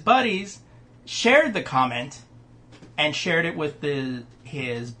of his buddies shared the comment and shared it with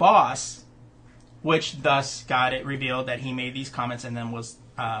his boss, which thus got it revealed that he made these comments and then was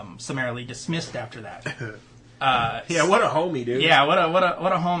summarily dismissed after that. Yeah, what a homie, dude. Yeah, what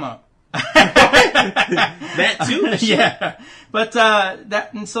a homo. That too. Yeah, but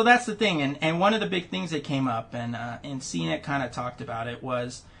so that's the thing, and one of the big things that came up, and CNET kind of talked about it,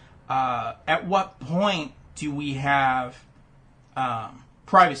 was at what point do we have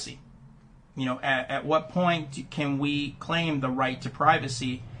privacy? You know, at what point can we claim the right to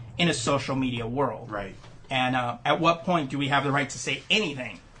privacy in a social media world? Right. And at what point do we have the right to say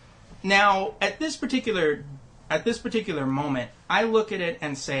anything? Now, at this particular moment, I look at it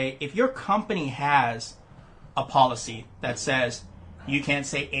and say, if your company has a policy that says you can't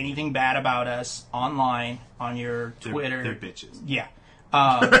say anything bad about us online on your Twitter, they're bitches. Yeah.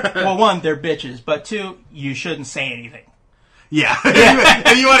 Well, one, they're bitches, but two, you shouldn't say anything. Yeah.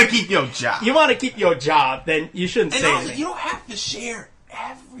 If you want to keep your job. You want to keep your job, then you shouldn't And say also, anything. you don't have to share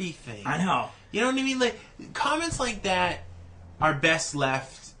everything. I know. You know what I mean? Like, comments like that are best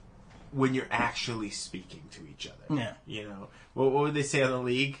left when you're actually speaking to each other. Yeah. You know? What would they say on the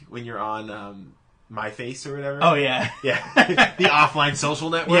league when you're on MyFace or whatever? Oh, yeah. Yeah. The offline social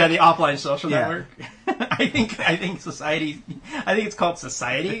network? Yeah, the offline social Yeah. network. I think society. I think it's called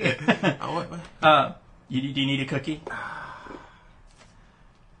society. Oh, what? Do you need a cookie?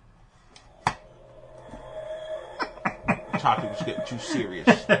 Topics get too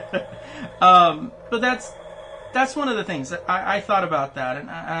serious. But that's one of the things that I thought about that, and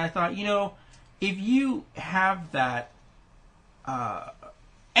I thought, you know, if you have that, and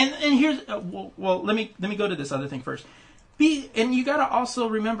here's well, let me go to this other thing first. And you got to also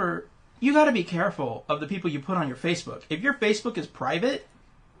remember, you got to be careful of the people you put on your Facebook. If your Facebook is private,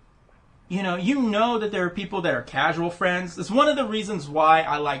 you know that there are people that are casual friends. It's one of the reasons why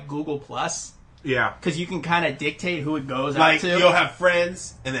I like Google Plus. Yeah. Because you can kind of dictate who it goes Like, out to. you'll have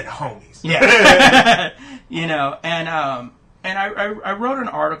friends and then homies. Yeah. And I wrote an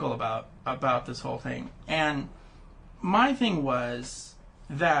article about this whole thing. And my thing was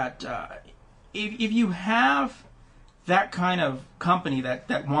that if you have that kind of company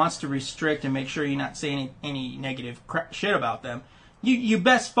that wants to restrict and make sure you're not saying any negative shit about them, you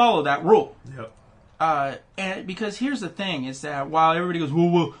best follow that rule. Yep. And because here's the thing is that while everybody goes,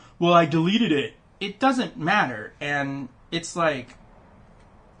 well, I deleted it. It doesn't matter. And it's like,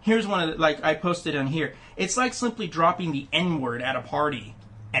 here's one of the, like I posted on here. It's like simply dropping the N-word at a party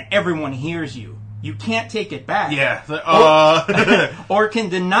and everyone hears you. You can't take it back. Yeah. Or can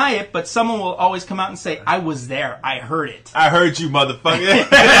deny it, but someone will always come out and say, I was there. I heard it. I heard you,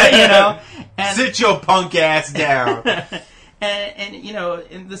 motherfucker. And Sit your punk ass down.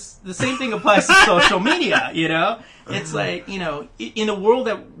 And the same thing applies to social media, It's like, in a world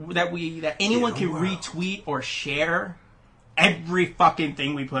that anyone can retweet or share every fucking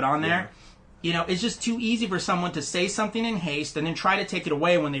thing we put on there, it's just too easy for someone to say something in haste and then try to take it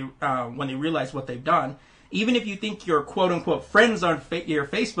away when they realize what they've done. Even if you think your quote unquote friends on your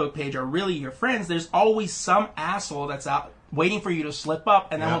Facebook page are really your friends, there's always some asshole that's out waiting for you to slip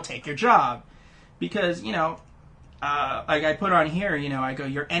up and then will take your job. Because, like I put on here, I go,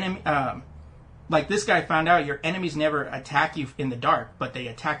 your enemy, like this guy found out your enemies never attack you in the dark, but they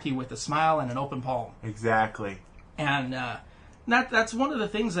attack you with a smile and an open palm. Exactly. And that's one of the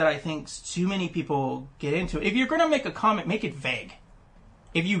things that I think too many people get into. If you're going to make a comment, make it vague.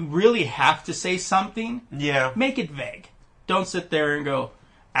 If you really have to say something, make it vague. Don't sit there and go,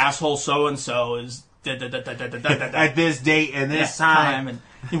 asshole so-and-so is at this date and this time. And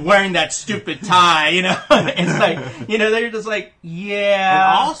wearing that stupid tie, It's like, they're just like,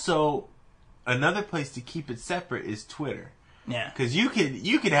 yeah. And also, another place to keep it separate is Twitter. Yeah. Because you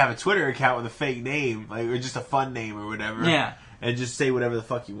could have a Twitter account with a fake name, like, or just a fun name or whatever. Yeah. And just say whatever the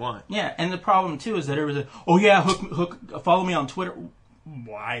fuck you want. Yeah, and the problem, too, is that everybody's like, oh, yeah, follow me on Twitter.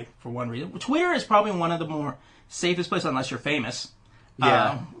 Why? For one reason. Twitter is probably one of the more safest places, unless you're famous.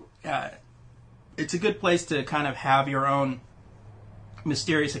 Yeah. It's a good place to kind of have your own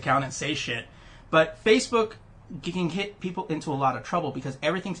mysterious account and say shit. But Facebook can get people into a lot of trouble because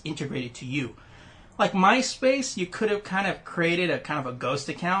everything's integrated to you. Like MySpace, you could have kind of created a kind of a ghost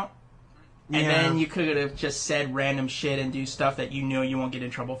account. And then you could have just said random shit and do stuff that you know you won't get in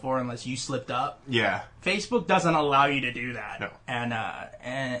trouble for unless you slipped up. Yeah. Facebook doesn't allow you to do that. No. And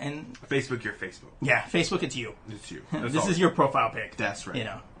Facebook, your Facebook. Yeah, Facebook, it's you. It's you. This is your profile pic. That's right.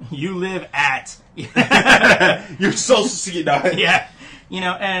 You live at. Your social security. Yeah.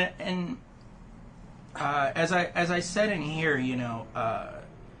 As I said in here,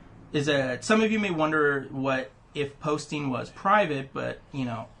 is that some of you may wonder what if posting was private, but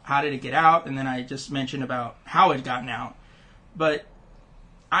how did it get out? And then I just mentioned about how it gotten out. But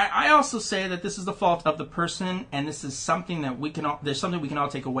I also say that this is the fault of the person, and this is something that there's something we can all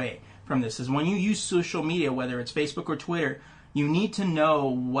take away from this. Is when you use social media, whether it's Facebook or Twitter, You need to know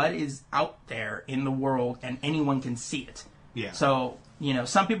what is out there in the world, and anyone can see it. Yeah. So,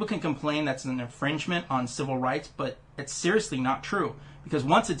 some people can complain that's an infringement on civil rights, but it's seriously not true. Because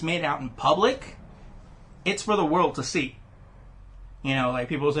once it's made out in public, it's for the world to see. Like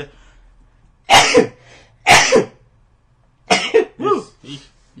people say,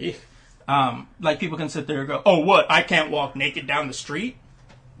 like people can sit there and go, oh, what? I can't walk naked down the street?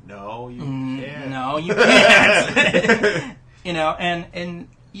 No, you can't. No, you can't.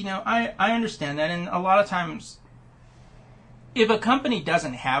 I understand that. And a lot of times, if a company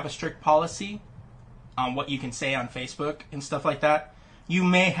doesn't have a strict policy on what you can say on Facebook and stuff like that, you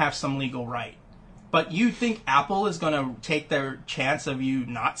may have some legal right. But you think Apple is going to take their chance of you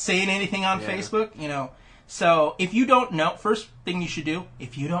not saying anything on Facebook? So if you don't know, first thing you should do,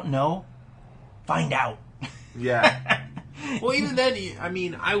 if you don't know, find out. Yeah. Well, even then, I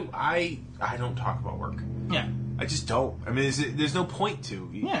mean, I don't talk about work. Yeah. I just don't. I mean, there's no point to.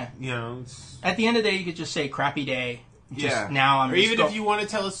 Yeah. It's... At the end of the day, you could just say crappy day. Or even if you want to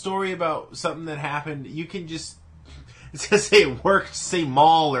tell a story about something that happened, you can just... Instead of say work, say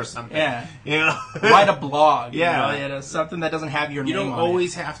mall or something. Yeah. Write a blog. Yeah. Something that doesn't have your name on it. You don't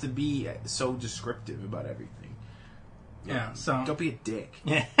always have to be so descriptive about everything. Yeah, so... Don't be a dick.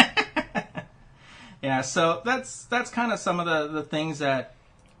 Yeah. Yeah, so that's kind of some of the things that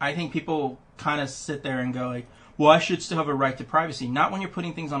I think people kind of sit there and go like, well, I should still have a right to privacy. Not when you're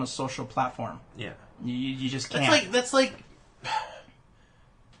putting things on a social platform. Yeah. You just can't. That's like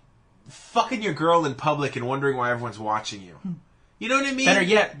fucking your girl in public and wondering why everyone's watching you. You know what I mean?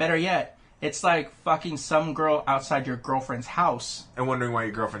 Better yet. It's like fucking some girl outside your girlfriend's house. And wondering why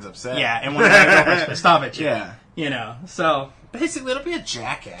your girlfriend's upset. Yeah, and wondering why your girlfriend's pissed off at you. Yeah. So... Basically, don't be a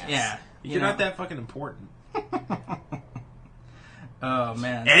jackass. Yeah. You're not that fucking important. Oh,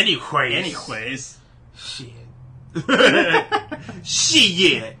 man. Anyways. Shit.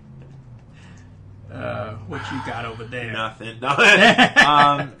 Shit. What you got over there? Nothing.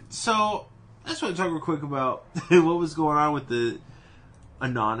 So, I just want to talk real quick about what was going on with the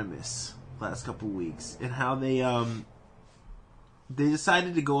Anonymous last couple of weeks and how they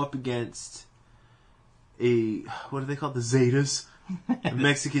decided to go up against what do they call it? The Zetas? A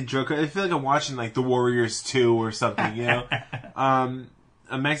Mexican drug. I feel like I'm watching like The Warriors 2 or something,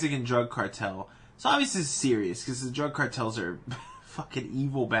 a Mexican drug cartel. So obviously it's serious because the drug cartels are fucking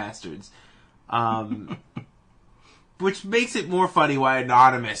evil bastards. Which makes it more funny why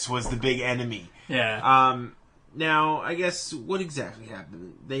Anonymous was the big enemy. Yeah. Now, I guess, what exactly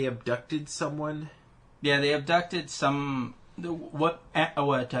happened? They abducted someone? Yeah, they abducted some... What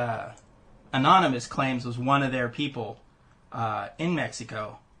Anonymous claims was one of their people in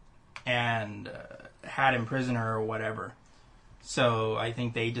Mexico and had him prisoner or whatever. So I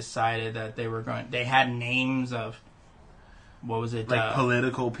think they decided that they had names of, what was it? Like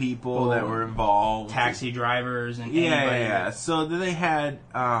political people that were involved. Taxi drivers and Yeah. So then they had,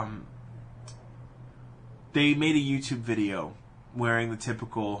 they made a YouTube video wearing the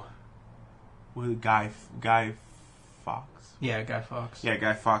typical, Guy Fawkes? Yeah, Guy Fawkes. Yeah,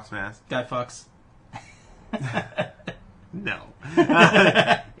 Guy Fawkes mask. Guy Fawkes. No.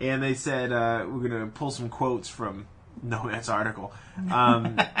 And they said, we're going to pull some quotes from Nomad's article.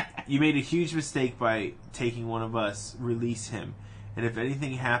 You made a huge mistake by taking one of us. Release him. And if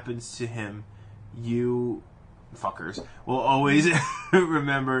anything happens to him, you fuckers will always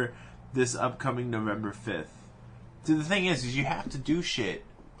remember this upcoming November 5th. So the thing is you have to do shit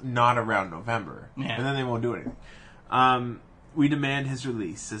not around November. Yeah. And then they won't do anything. We demand his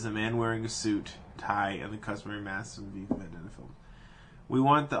release, says a man wearing a suit, tie, and the customary masks of the Vendetta film. We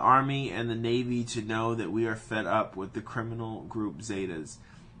want the Army and the Navy to know that we are fed up with the criminal group Zetas,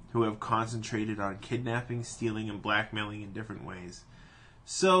 who have concentrated on kidnapping, stealing, and blackmailing in different ways.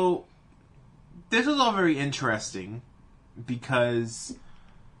 So, this was all very interesting, because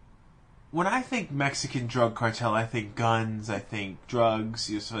when I think Mexican drug cartel, I think guns, I think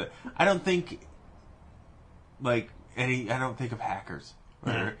drugs. I don't think I don't think of hackers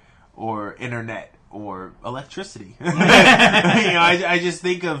or internet or electricity. I just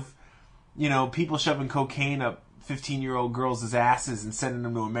think of people shoving cocaine up 15-year-old girls' asses and sending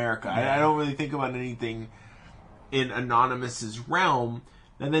them to America. I don't really think about anything in Anonymous's realm.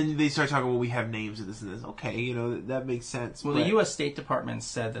 And then they start talking, well, we have names of this and this. Okay, that makes sense. Well, the U.S. State Department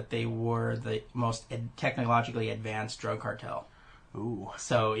said that they were the most technologically advanced drug cartel. Ooh.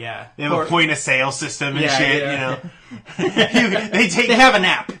 So, yeah. They have a point-of-sale system and shit, They have an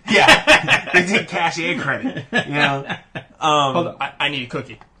app. Yeah. They take cash and credit, Hold on, I need a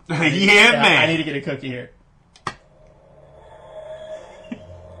cookie. Man. I need to get a cookie here.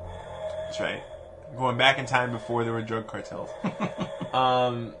 That's right. Going back in time before there were drug cartels.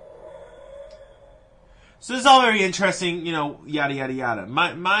 So this is all very interesting, you know, yada, yada, yada.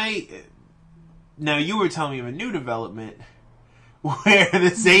 Now you were telling me of a new development where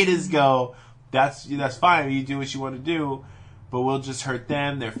the Zetas go, that's fine, you do what you want to do, but we'll just hurt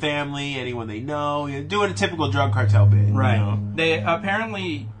them, their family, anyone they know. You're doing a typical drug cartel bit. Right. You know? They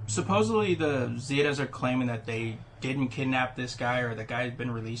apparently, supposedly the Zetas are claiming that they didn't kidnap this guy or the guy had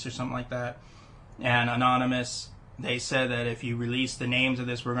been released or something like that. And Anonymous, they said that if you release the names of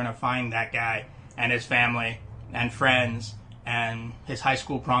this, we're going to find that guy and his family and friends and his high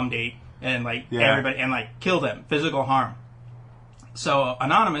school prom date and everybody and kill them, physical harm. So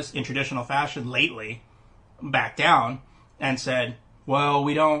Anonymous, in traditional fashion, lately backed down and said, "Well,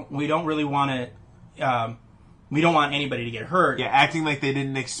 we don't really want to. We don't want anybody to get hurt." Yeah, acting like they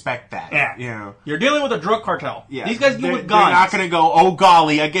didn't expect that. Yeah, you know, you're dealing with a drug cartel. Yeah, these guys deal with they're guns. not going to go, "Oh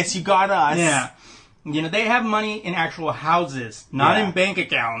golly, I guess you got us." Yeah, you know they have money in actual houses, not in bank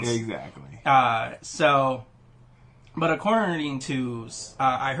accounts. Exactly. But according to,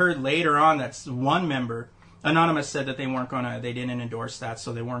 I heard later on that one member, Anonymous, said that they didn't endorse that,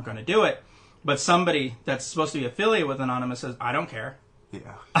 so they weren't gonna do it. But somebody that's supposed to be affiliated with Anonymous says, "I don't care.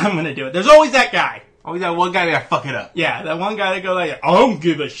 Yeah, I'm gonna do it." There's always that guy. Always that one guy that fuck it up. Yeah, that one guy that goes like, "I don't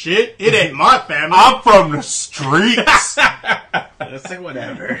give a shit. It ain't my family. I'm from the streets." It's like,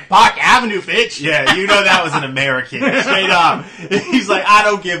 whatever. Park Avenue, bitch. Yeah, you know that was an American. Straight up. He's like, "I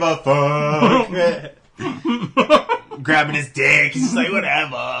don't give a fuck." Grabbing his dick. He's just like,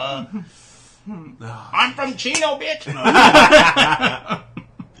 whatever. I'm from Chino, bitch.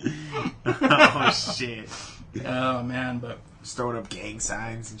 Oh, shit. Oh, man, but Just throwing up gang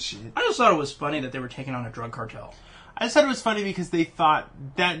signs and shit. I just thought it was funny that they were taking on a drug cartel. I just thought it was funny because they thought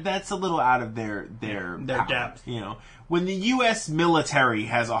that's a little out of their power, depth. You know, when the U.S. military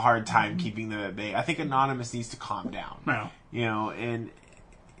has a hard time keeping them at bay, I think Anonymous needs to calm down. No. You know, and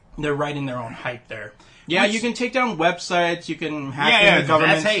they're writing their own hype there. Yeah, you can take down websites, you can hack into the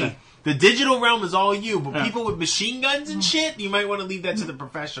government. hey, the digital realm is all you, but people with machine guns and shit, you might want to leave that to the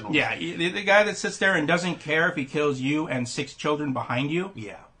professionals. Yeah, the guy that sits there and doesn't care if he kills you and 6 children behind you.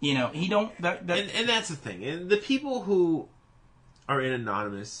 Yeah. You know, he don't... And that's the thing. And the people who are in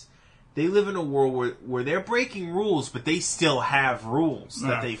Anonymous, they live in a world where they're breaking rules, but they still have rules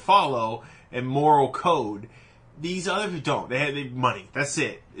that they follow and moral code. These other people don't. They have money. That's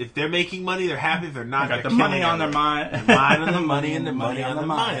it. If they're making money, they're happy. If they're not, got they're the money on their mind. Their mind on the money and the money on the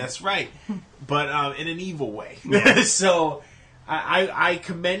mind. That's right. But in an evil way. Yeah. So I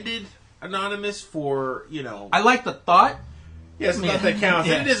commended Anonymous for, you know... I like the thought. Yes, not that counts.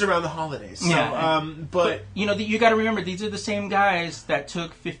 Yeah. It is around the holidays. So, yeah. But you know, you got to remember, these are the same guys that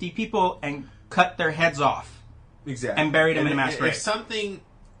took 50 people and cut their heads off. Exactly. And buried them in a mass grave.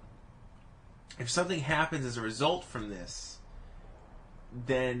 If something happens as a result from this,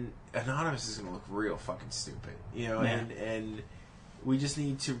 then Anonymous is going to look real fucking stupid. You know, and we just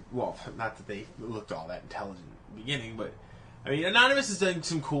need to... Well, not that they looked all that intelligent in the beginning, but... I mean, Anonymous has done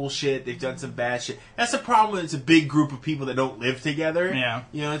some cool shit. They've done some bad shit. That's the problem when it's a big group of people that don't live together. Yeah.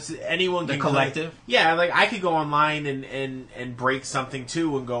 You know, it's anyone can... The collective? Yeah, like, I could go online and break something,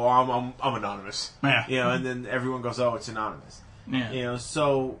 too, and go, oh, I'm Anonymous. Yeah. You know, and then everyone goes, oh, it's Anonymous. Yeah. You know,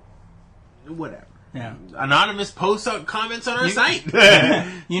 so... Whatever. Yeah. Anonymous posts comments on our site.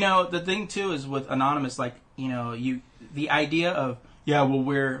 You know, the thing, too, is with Anonymous, like, you know, the idea of, yeah, well,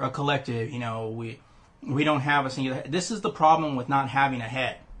 we're a collective, you know, we don't have a singular head. This is the problem with not having a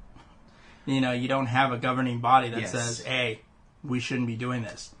head. You know, you don't have a governing body that says, hey, we shouldn't be doing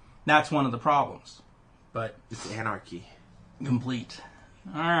this. That's one of the problems. But it's anarchy. Complete.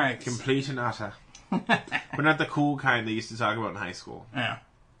 All right. Complete and utter. But not the cool kind they used to talk about in high school. Yeah.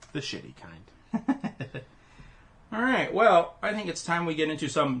 The shitty kind. All right. Well, I think it's time we get into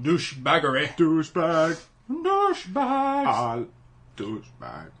some douchebaggery. Douchebags.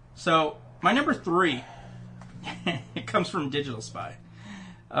 Douchebag. So... my number 3, it comes from Digital Spy.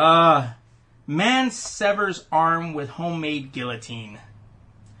 Man severs arm with homemade guillotine.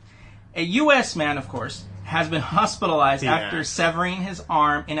 A U.S. man, of course, has been hospitalized after severing his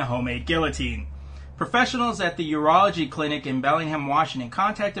arm in a homemade guillotine. Professionals at the urology clinic in Bellingham, Washington,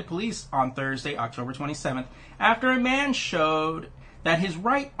 contacted police on Thursday, October 27th, after a man showed that his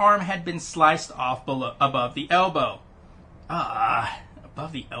right arm had been sliced off above the elbow.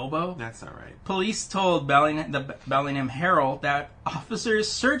 Above the elbow? That's not right. Police told the Bellingham Herald that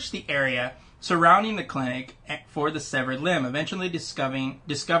officers searched the area surrounding the clinic for the severed limb, eventually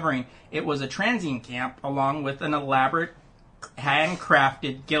discovering it was a transient camp along with an elaborate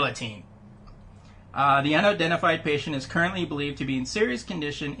handcrafted guillotine. The unidentified patient is currently believed to be in serious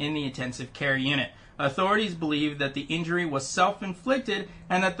condition in the intensive care unit. Authorities believe that the injury was self-inflicted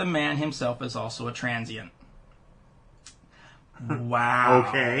and that the man himself is also a transient. Wow.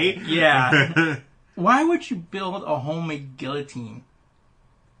 Okay. Yeah. Why would you build a homemade guillotine?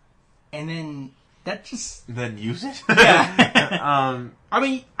 And then that just... Then use it? Yeah. I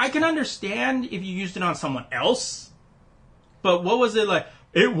mean, I can understand if you used it on someone else. But what was it like?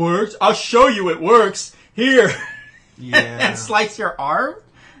 It works. I'll show you it works. Here. Yeah. And slice your arm?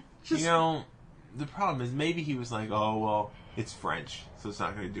 Just... You know, the problem is maybe he was like, oh, well, it's French, so it's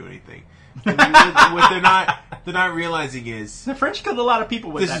not going to do anything. And what they're not realizing is... The French killed a lot of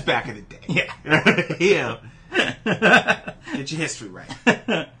people with this that. is back in the day. Yeah. Yeah. Get your history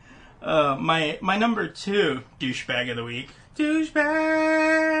right. My number 2 douchebag of the week.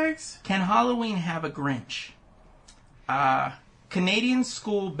 Douchebags! Can Halloween have a Grinch? Canadian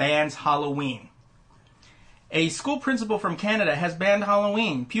school bans Halloween. A school principal from Canada has banned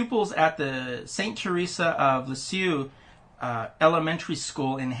Halloween. Pupils at the St. Teresa of Lisieux Elementary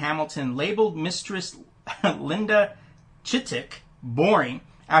School in Hamilton labeled Mistress Linda Chittick boring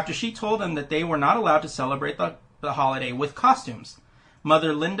after she told them that they were not allowed to celebrate the holiday with costumes.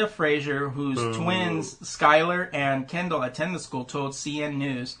 Mother Linda Fraser, whose twins Skylar and Kendall attend the school, told CN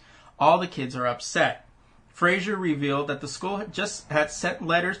News all the kids are upset. Fraser revealed that the school had sent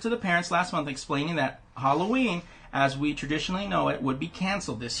letters to the parents last month explaining that Halloween, as we traditionally know it, would be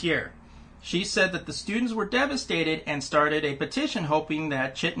canceled this year. She said that the students were devastated and started a petition hoping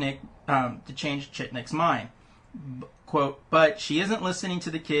that Chitnick, to change Chitnick's mind. Quote, but she isn't listening to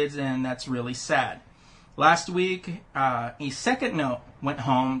the kids and that's really sad. Last week, a second note went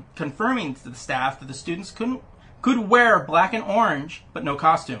home confirming to the staff that the students could wear black and orange, but no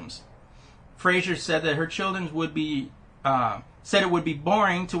costumes. Fraser said that her children would be said it would be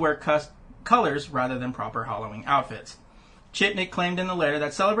boring to wear colors rather than proper Halloween outfits. Chitnick claimed in the letter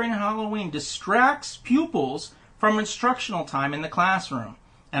that celebrating Halloween distracts pupils from instructional time in the classroom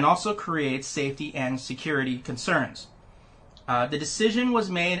and also creates safety and security concerns. The decision was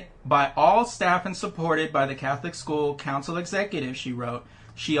made by all staff and supported by the Catholic School Council executive, she wrote.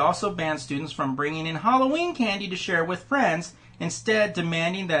 She also banned students from bringing in Halloween candy to share with friends, instead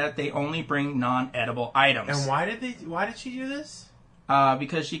demanding that they only bring non-edible items. And why did she do this?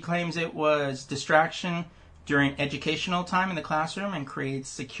 Because she claims it was distraction during educational time in the classroom and creates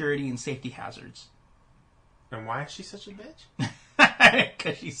security and safety hazards. And why is she such a bitch?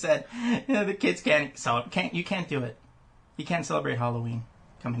 Because she said, the kids you can't do it. You can't celebrate Halloween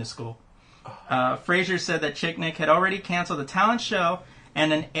coming to school. Fraser said that Chitnick had already canceled a talent show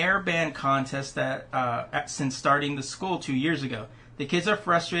and an air band contest that since starting the school 2 years ago. The kids are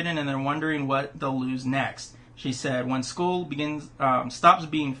frustrated and they're wondering what they'll lose next. She said, when school stops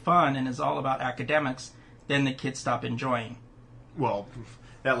being fun and is all about academics, then the kids stop enjoying. Well,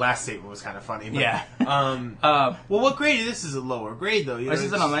 that last statement was kind of funny. But, yeah. Well, what grade? This is a lower grade, though. This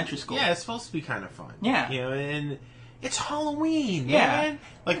is an elementary school. Yeah, it's supposed to be kind of fun. Yeah. You know, and it's Halloween, yeah. man.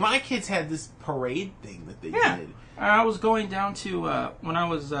 Like, my kids had this parade thing that they did. I was going down to, when I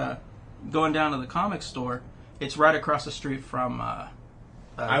was going down to the comic store, it's right across the street from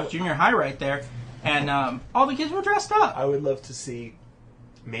junior high right there, and all the kids were dressed up. I would love to see,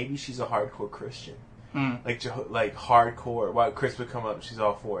 maybe she's a hardcore Christian. Like hardcore. While Chris would come up, she's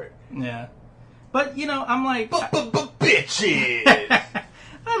all for it. Yeah. But, you know, I'm like... Bitches!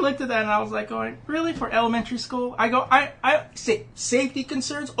 I looked at that and I was like going, really, for elementary school? I say, safety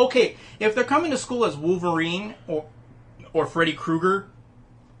concerns? Okay, if they're coming to school as Wolverine or Freddy Krueger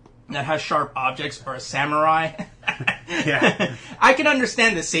that has sharp objects or a samurai, yeah, I can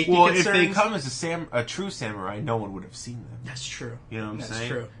understand the safety concerns. Well, if they come as a true samurai, no one would have seen them. That's true. You know what I'm saying? That's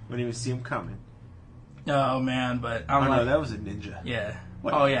true. Wouldn't even see them coming. Oh, man, but I'm like... no, that was a ninja. Yeah.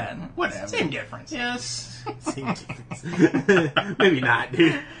 Whatever. Oh, yeah. Whatever. Same difference. Yes. Same difference. Maybe not,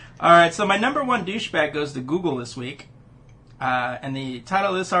 dude. All right, so my number 1 douchebag goes to Google this week. And the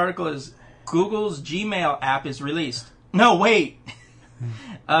title of this article is Google's Gmail app is released. No, wait.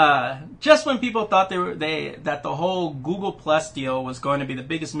 Just when people thought that the whole Google Plus deal was going to be the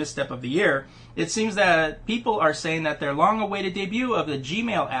biggest misstep of the year, it seems that people are saying that their long-awaited debut of the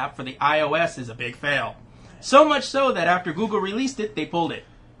Gmail app for the iOS is a big fail. So much so that after Google released it, they pulled it.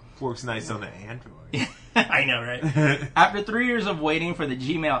 Works nice on the Android. I know, right? After 3 years of waiting for the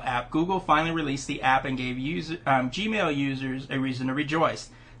Gmail app, Google finally released the app and gave Gmail users a reason to rejoice.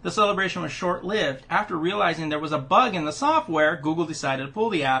 The celebration was short-lived. After realizing there was a bug in the software, Google decided to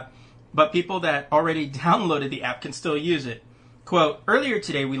pull the app, but people that already downloaded the app can still use it. Quote, earlier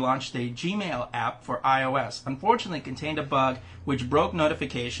today we launched a Gmail app for iOS. Unfortunately, it contained a bug which broke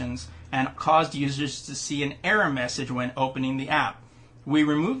notifications and caused users to see an error message when opening the app. We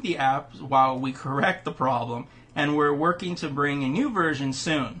removed the app while we correct the problem, and we're working to bring a new version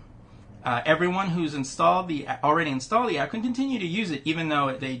soon. Everyone who's already installed the app can continue to use it, even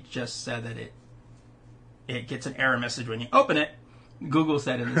though they just said that it gets an error message when you open it. Google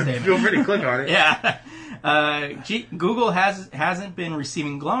said in the statement. Feel free to click on it. Yeah. Google hasn't been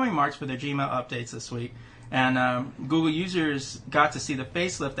receiving glowing marks for their Gmail updates this week, and Google users got to see the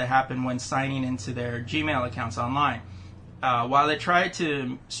facelift that happened when signing into their Gmail accounts online. While they tried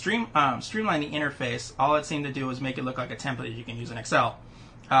to streamline the interface, all it seemed to do was make it look like a template you can use in Excel.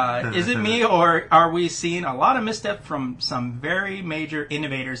 Is it me, or are we seeing a lot of misstep from some very major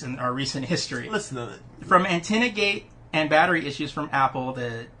innovators in our recent history? Listen to it. From Antenna Gate and battery issues from Apple,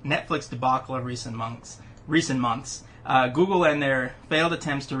 the Netflix debacle of recent months, Google and their failed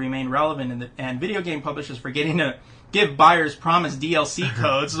attempts to remain relevant, and video game publishers forgetting to give buyers promised DLC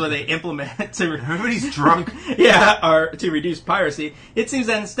codes so they implement to Everybody's drunk. or to reduce piracy. It seems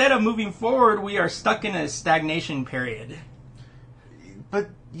that instead of moving forward, we are stuck in a stagnation period. But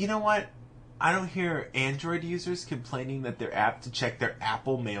you know what? I don't hear Android users complaining that their app to check their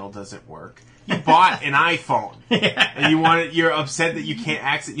Apple Mail doesn't work. You bought an iPhone, and you're upset that you can't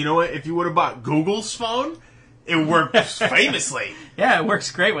access. You know what? If you would have bought Google's phone, it works famously. Yeah, it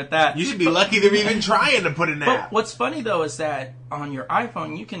works great with that. You should be lucky they're even trying to put an app. But what's funny though is that on your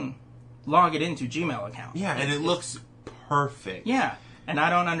iPhone you can log it into Gmail account. Yeah, and it looks perfect. Yeah. And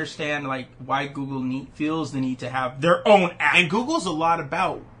I don't understand why Google feels the need to have their own app. And Google's a lot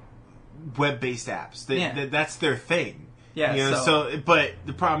about web-based apps. That's their thing. Yeah. But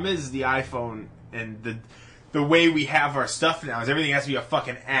the problem is the iPhone and the way we have our stuff now is everything has to be a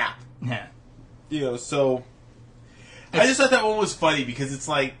fucking app. Yeah. So I just thought that one was funny because it's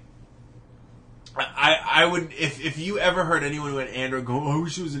like I would if you ever heard anyone with Android go, "Oh, I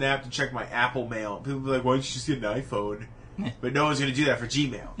wish it was an app to check my Apple Mail," people would be like, "Why don't you just get an iPhone?" But no one's going to do that for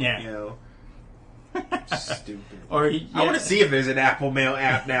Gmail. Yeah. Stupid. I want to see if there's an Apple Mail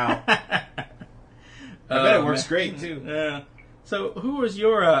app now. I bet it works great too. Yeah. So who are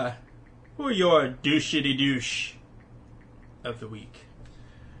your douchey douche of the week?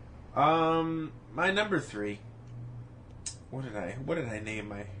 My number 3. What did I name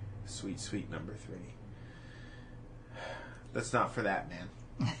my sweet number 3? That's not for that man.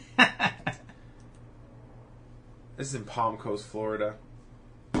 This is in Palm Coast, Florida.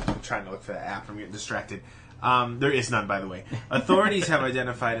 I'm trying to look for that app. I'm getting distracted. There is none, by the way. Authorities have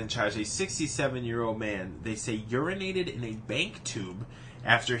identified and charged a 67-year-old man. They say urinated in a bank tube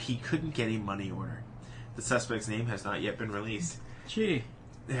after he couldn't get a money order. The suspect's name has not yet been released. Gee.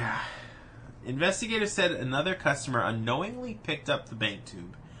 Yeah. Investigators said another customer unknowingly picked up the bank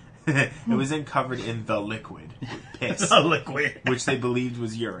tube. It was then covered in the liquid, piss, The liquid, which they believed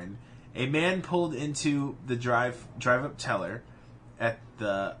was urine. A man pulled into the drive-up teller at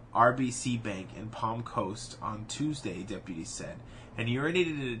the RBC Bank in Palm Coast on Tuesday, deputies said, and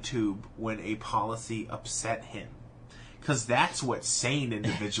urinated in a tube when a policy upset him. Because that's what sane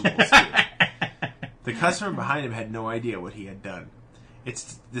individuals do. The customer behind him had no idea what he had done.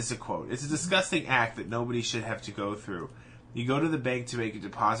 This is a quote. "It's a disgusting act that nobody should have to go through. You go to the bank to make a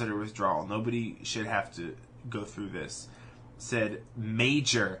deposit or withdrawal. Nobody should have to go through this," said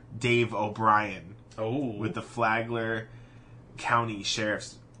Major Dave O'Brien with the Flagler County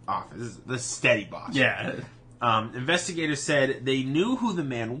Sheriff's Office. The steady boss. Yeah. Investigators said they knew who the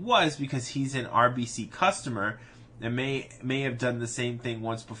man was because he's an RBC customer and may have done the same thing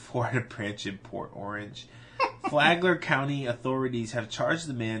once before at a branch in Port Orange. Flagler County authorities have charged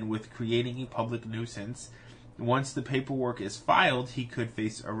the man with creating a public nuisance. Once the paperwork is filed, he could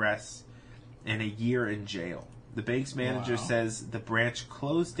face arrest and a year in jail. The bank's manager says the branch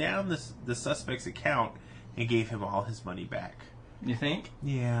closed down the suspect's account and gave him all his money back. You think?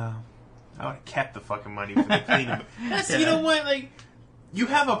 Yeah. I would have kept the fucking money for the cleanup. You know what? You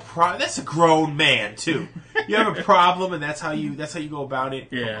have a problem. That's a grown man, too. You have a problem, and that's how you go about it.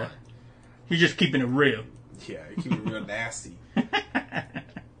 Yeah. You're just keeping it real. Yeah, you're keeping it real nasty.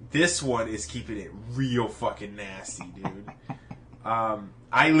 This one is keeping it real fucking nasty, dude.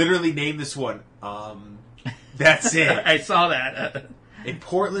 I literally named this one. That's it. I saw that. A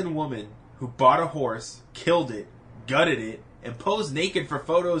Portland woman who bought a horse, killed it, gutted it, and posed naked for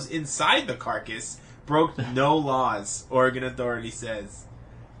photos inside the carcass broke no laws, Oregon authority says.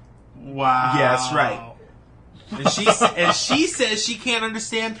 Wow. Yeah, that's right. And she says she can't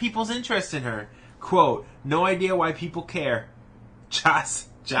understand people's interest in her. Quote, "No idea why people care."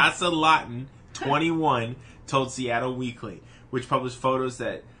 Jassa Lawton, 21, told Seattle Weekly, which published photos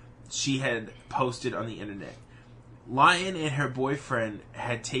that she had posted on the internet. Lawton and her boyfriend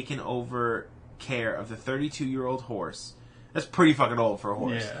had taken over care of the 32-year-old horse. That's pretty fucking old for a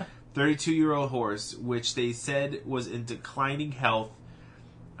horse. Yeah. 32-year-old horse, which they said was in declining health,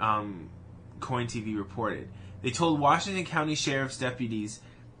 Coin TV reported. They told Washington County Sheriff's deputies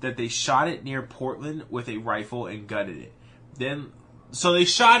that they shot it near Portland with a rifle and gutted it. So they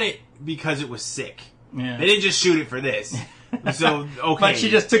shot it because it was sick. Yeah. They didn't just shoot it for this. So, okay. But she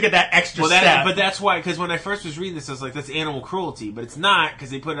just took it that extra step. But that's why, because when I first was reading this, I was like, that's animal cruelty. But it's not, because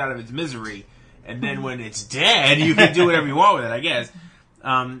they put it out of its misery. And then when it's dead, you can do whatever you want with it, I guess.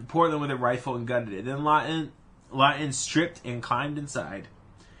 Portland with a rifle and gutted it. Then Lawton stripped and climbed inside.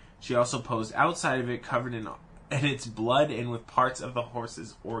 She also posed outside of it, covered in its blood and with parts of the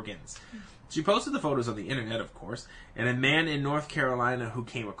horse's organs. She posted the photos on the internet, of course, and a man in North Carolina who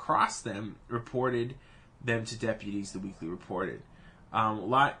came across them reported them to deputies, the Weekly reported.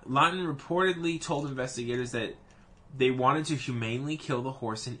 Lawton reportedly told investigators that they wanted to humanely kill the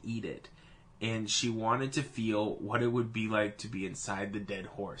horse and eat it, and she wanted to feel what it would be like to be inside the dead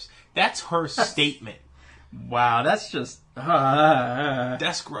horse. That's her statement. Wow, that's just...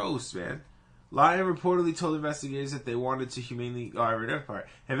 That's gross, man. Lawton reportedly told investigators that they wanted to humanely... Oh, I read that part.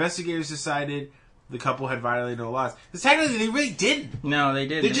 Investigators decided the couple had violated no laws. Because technically, they really didn't. No, they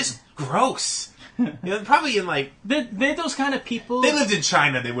didn't. They're just gross. Probably in, like... They're those kind of people... They lived in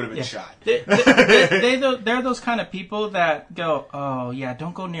China, they would have been shot. They're those kind of people that go, oh, yeah,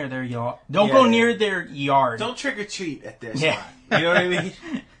 don't go near their yard. Don't go near their yard. Don't trick-or-treat at their spot. You know what I mean?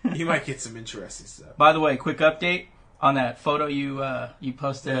 You might get some interesting stuff. By the way, quick update on that photo you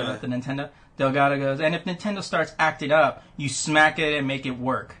posted of the Nintendo. Delgado goes, and if Nintendo starts acting up, you smack it and make it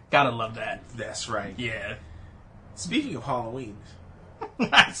work. Gotta love that. That's right. Yeah. Speaking of Halloween.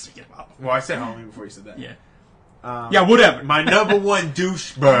 Speaking of Halloween. Well, I said Halloween before you said that. Yeah. Yeah, whatever. My number one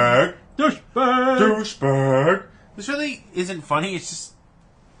douchebag. Douchebag. This really isn't funny. It's just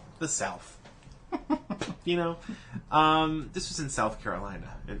the South. You know? This was in South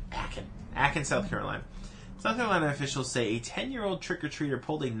Carolina. In Aiken, South Carolina. South Carolina officials say a 10-year-old trick-or-treater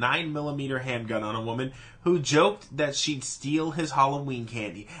pulled a 9mm handgun on a woman who joked that she'd steal his Halloween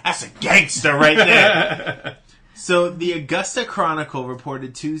candy. That's a gangster right there! So, the Augusta Chronicle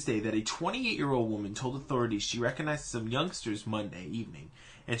reported Tuesday that a 28-year-old woman told authorities she recognized some youngsters Monday evening,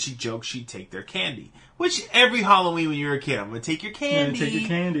 and she joked she'd take their candy. Which, every Halloween when you're a kid, I'm going to take your candy. Take your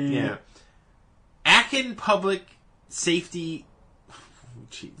candy. Yeah. Aiken Public Safety...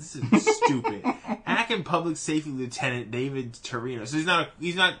 Gee, this is stupid. Aiken Public Safety Lieutenant David Torino. So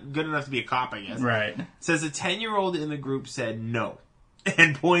he's not good enough to be a cop, I guess. Right. Says a 10-year-old in the group said no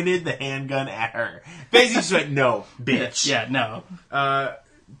and pointed the handgun at her. Basically, just went, no, bitch. Yeah, no.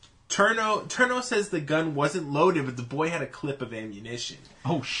 Turno says the gun wasn't loaded, but the boy had a clip of ammunition.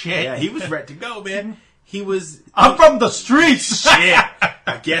 Oh, shit. Yeah, he was ready to go, man. I'm from the streets! Shit.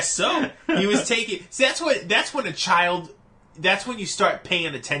 I guess so. He was taking... See, that's when a child... That's when you start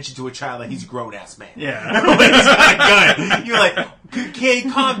paying attention to a child like he's a grown-ass man. Yeah. When he's got a gun. You're like, kid,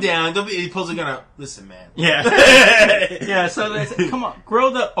 calm down. Don't be... He pulls a gun out. Listen, man. Yeah. Yeah, so they say, come on, grow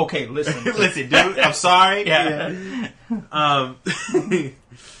the... Okay, listen. Listen, dude. I'm sorry. Yeah.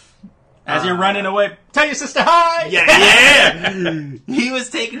 As you're running away, tell your sister hi! Yeah. He was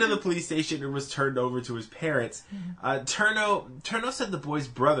taken to the police station and was turned over to his parents. Turno said the boy's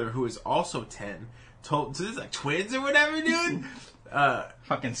brother, who is also 10... so this is like twins or whatever, dude.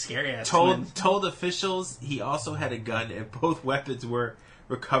 Fucking scary ass. Told officials he also had a gun and both weapons were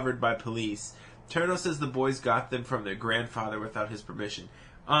recovered by police. Turno says the boys got them from their grandfather without his permission.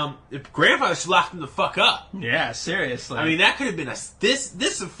 If grandfather should lock them the fuck up. Yeah, seriously. I mean, that could have been this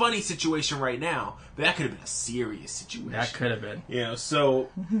is a funny situation right now, but that could have been a serious situation. That could have been. You know, so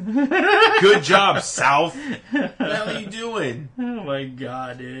good job, South. What the hell are you doing? Oh my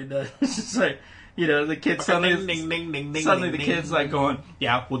god, dude. It's just like, you know, the kids suddenly the kids like going,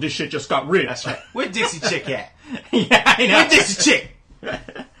 yeah, well, this shit just got rigged. That's right. Where's Dixie Chick at? Yeah, I know. Where's Dixie Chick?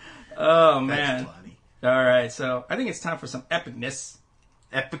 Oh, man. All right, so I think it's time for some epicness.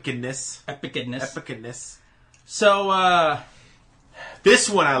 Epicness. So, this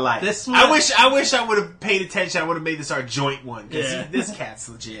one I like. This one, I wish I would have paid attention. I would have made this our joint one because this cat's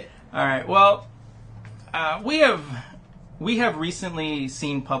legit. All right. Well, we have recently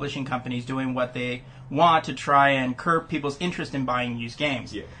seen publishing companies doing what they want to try and curb people's interest in buying used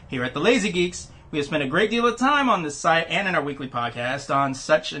games. Yeah. Here at the Lazy Geeks, we have spent a great deal of time on this site and in our weekly podcast on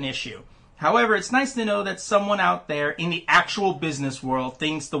such an issue. However, it's nice to know that someone out there in the actual business world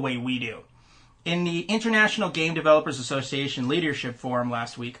thinks the way we do. In the International Game Developers Association Leadership Forum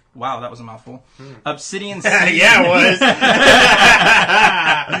last week, wow, that was a mouthful, Obsidian Yeah, it was.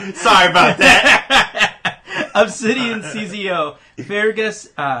 Sorry about that. Obsidian CZO Fergus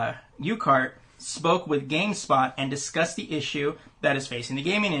Ukart spoke with GameSpot and discussed the issue that is facing the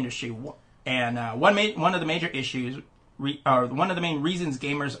gaming industry. And one of the major issues, or one of the main reasons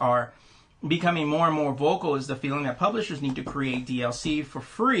gamers are becoming more and more vocal, is the feeling that publishers need to create DLC for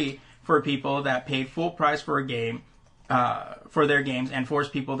free for people that pay full price for a game, for their games, and force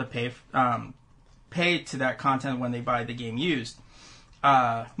people to pay to that content when they buy the game used.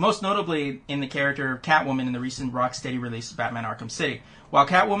 Most notably in the character of Catwoman in the recent Rocksteady release of Batman Arkham City. While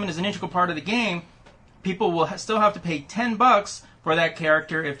Catwoman is an integral part of the game, people will still have to pay $10 for that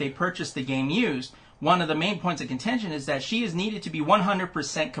character if they purchase the game used. One of the main points of contention is that she is needed to be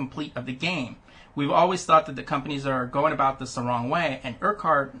 100% complete of the game. We've always thought that the companies are going about this the wrong way, and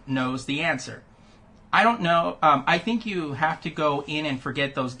Urquhart knows the answer. I don't know. I think you have to go in and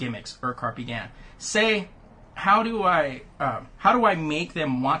forget those gimmicks, Urquhart began. Say, how do I make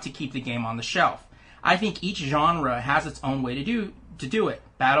them want to keep the game on the shelf? I think each genre has its own way to do it.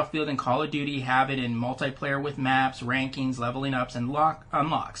 Battlefield and Call of Duty have it in multiplayer with maps, rankings, leveling ups, and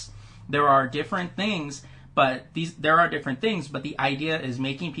unlocks. There are different things, but the idea is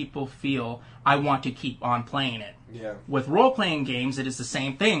making people feel I want to keep on playing it. Yeah. With role-playing games, it is the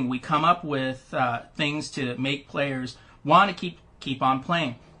same thing. We come up with things to make players want to keep on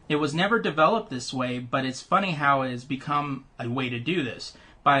playing. It was never developed this way, but it's funny how it has become a way to do this.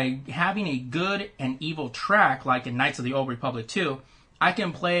 By having a good and evil track, like in Knights of the Old Republic 2, I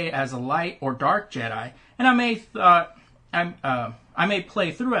can play as a light or dark Jedi, and I may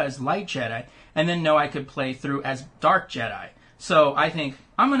play through as light Jedi, and then know I could play through as dark Jedi. So I think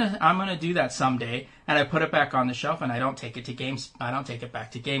I'm gonna do that someday, and I put it back on the shelf, and I don't take it back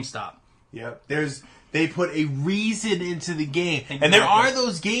to GameStop. Yeah, they put a reason into the game, Exactly. and there are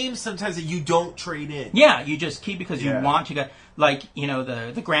those games sometimes that you don't trade in. Yeah, you just keep because you want to get, like, you know,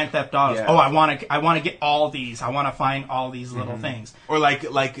 the Grand Theft Autos. Yeah. Oh, I want to get all these. I want to find all these little things. Or like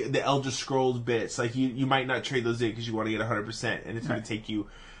the Elder Scrolls bits, like you might not trade those in because you want to get 100%, and it's going to take you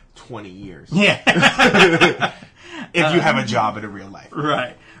 20 years. Yeah. If you have a job in a real life.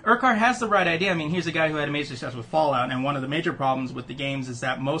 Right. Urquhart has the right idea. I mean, here's a guy who had amazing success with Fallout, and one of the major problems with the games is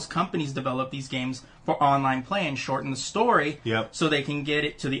that most companies develop these games for online play and shorten the story so they can get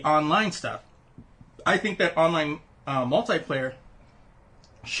it to the online stuff. I think that online multiplayer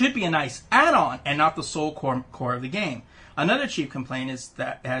should be a nice add-on and not the sole core of the game. Another chief complaint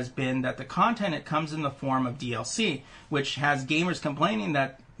has been that the content, it comes in the form of DLC, which has gamers complaining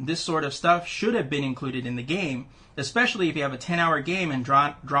that this sort of stuff should have been included in the game, especially if you have a 10-hour game and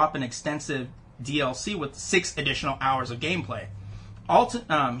drop an extensive DLC with 6 additional hours of gameplay.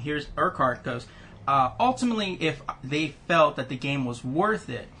 Here's Urquhart goes, ultimately, if they felt that the game was worth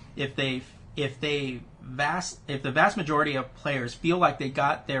it, if the vast majority of players feel like they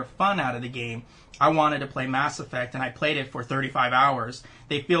got their fun out of the game. I wanted to play Mass Effect and I played it for 35 hours.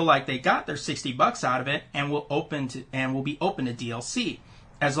 They feel like they got their $60 out of it and will be open to DLC.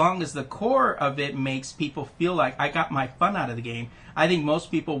 As long as the core of it makes people feel like I got my fun out of the game, I think most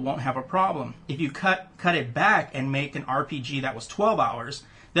people won't have a problem. If you cut it back and make an RPG that was 12 hours,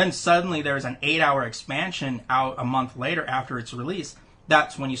 then suddenly there's an 8-hour expansion out a month later after its release.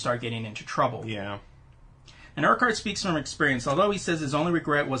 That's when you start getting into trouble. Yeah. And Urquhart speaks from experience. Although he says his only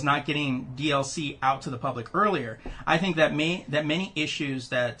regret was not getting DLC out to the public earlier, I think that many issues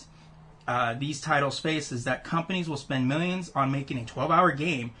that these titles face is that companies will spend millions on making a 12-hour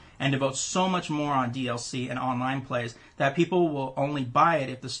game and devote so much more on DLC and online plays that people will only buy it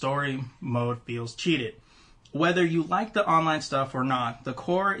if the story mode feels cheated. Whether you like the online stuff or not, the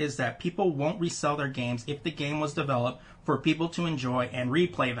core is that people won't resell their games if the game was developed for people to enjoy and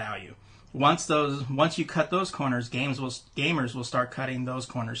replay value. Once you cut those corners, gamers will start cutting those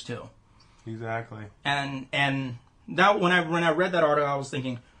corners too. Exactly. And that when I read that article, I was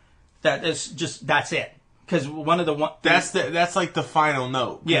thinking that's it. Because that's like the final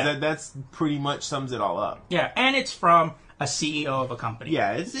note. Yeah, that's pretty much sums it all up. Yeah, and it's from a CEO of a company.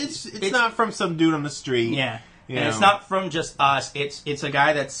 Yeah, it's not from some dude on the street. Yeah, and it's not from just us. It's a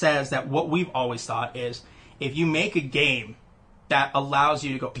guy that says that what we've always thought is if you make a game that allows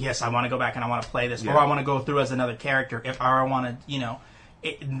you to go, yes, I want to go back and I want to play this, or I want to go through as another character, or I want to,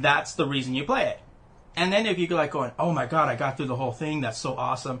 that's the reason you play it. And then if you go like going, oh my god, I got through the whole thing, that's so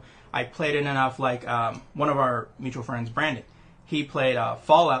awesome. I played it enough, like one of our mutual friends, Brandon, he played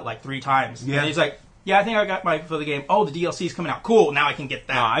Fallout like 3 times. Yeah. And he's like, yeah, I think I got my for the game. Oh, the DLC's coming out. Cool, now I can get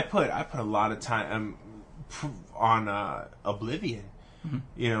that. No, I put a lot of time on Oblivion,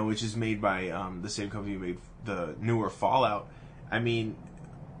 which is made by the same company who made the newer Fallout. I mean,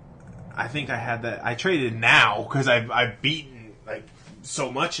 I think I had that. I traded now because I've beaten like so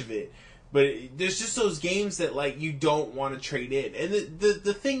much of it. But there's just those games that like you don't want to trade in. And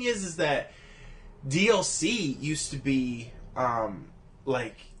the thing is that DLC used to be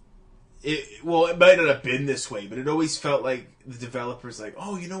like it might not have been this way, but it always felt like the developers like,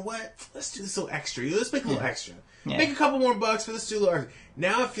 oh, you know what? Let's do this little extra. Let's make a little extra. Yeah. Make a couple more bucks, but let's do a little extra.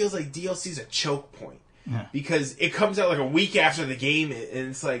 Now it feels like DLC's a choke point. Yeah. Because it comes out like a week after the game, and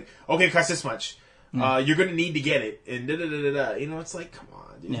it's like, okay, it costs this much. You're going to need to get it. And da-da-da-da-da. You know, it's like, come on.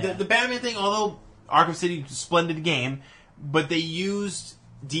 Yeah. The Batman thing, although Arkham City was a splendid game, but they used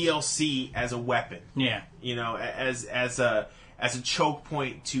DLC as a weapon. Yeah. You know, as a choke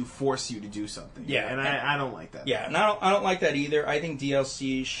point to force you to do something. Yeah. And I don't like that. Yeah, and I don't like that either. I think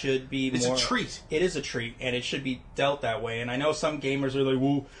DLC should be It's a treat. It is a treat, and it should be dealt that way. And I know some gamers are like,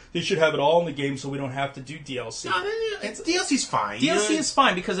 well, they should have it all in the game so we don't have to do DLC. No, DLC's fine. DLC is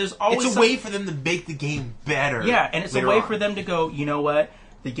fine because there's always... It's a way for them to make the game better. Yeah, and it's a way for them to go, you know what?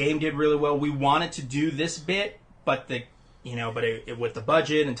 The game did really well. We wanted to do this bit, but with the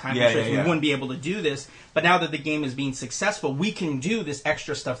budget and time constraints, we wouldn't be able to do this. But now that the game is being successful, we can do this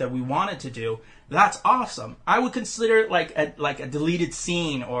extra stuff that we wanted to do. That's awesome. I would consider it like a deleted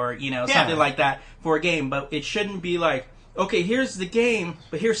scene or something like that for a game. But it shouldn't be like, okay, here's the game,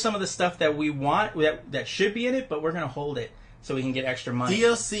 but here's some of the stuff that we want that should be in it, but we're going to hold it so we can get extra money.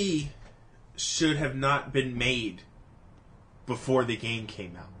 DLC should have not been made before the game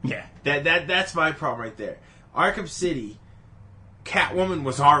came out. Yeah, that's my problem right there. Arkham City, Catwoman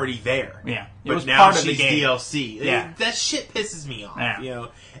was already there. Yeah, but now she's DLC. Yeah, that shit pisses me off. Yeah. You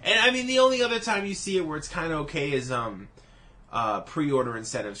know, and I mean the only other time you see it where it's kind of okay is pre-order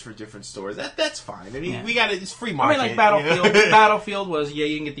incentives for different stores. That's fine. I mean, we got it's free market. I mean, like Battlefield. You know? Battlefield was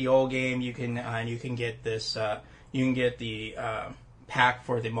you can get the old game. You can get this. You can get the pack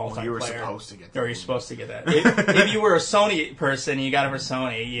for the multiplayer. Well, you were supposed to get that. Or you're supposed to get that. If you were a Sony person, you got it for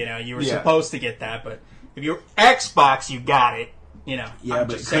Sony. You were supposed to get that. But if you're Xbox, you got it. Yeah,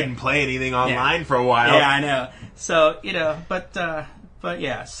 but couldn't play anything online for a while. Yeah, I know. So but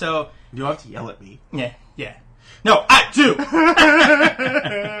yeah. So you'll have to yell at me. Yeah. No, I do.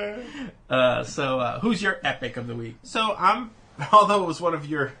 So who's your epic of the week? So although it was one of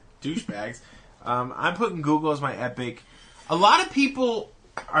your douchebags, I'm putting Google as my epic. A lot of people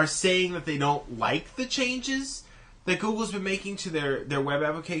are saying that they don't like the changes that Google's been making to their web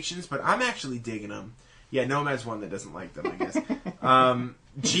applications, but I'm actually digging them. Yeah, Nomad's one that doesn't like them, I guess.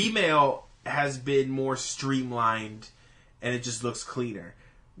 Gmail has been more streamlined, and it just looks cleaner,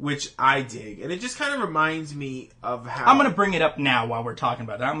 which I dig. And it just kind of reminds me of how... I'm going to bring it up now while we're talking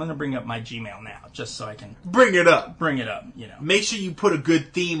about that. I'm going to bring up my Gmail now, just so I can... Bring it up. Make sure you put a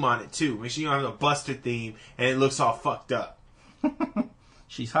good theme on it, too. Make sure you don't have a Buster theme, and it looks all fucked up.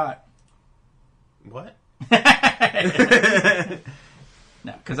 She's hot. What?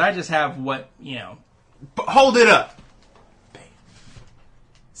 No, because I just have what, But hold it up. Bam.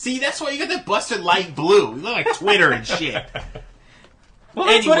 See, that's why you got that Buster light blue. You look like Twitter and shit. Well,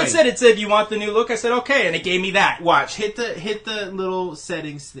 that's what it said. It said, you want the new look? I said, okay, and it gave me that. Watch, hit the little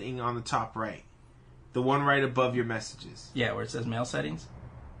settings thing on the top right. The one right above your messages. Yeah, where it says mail settings.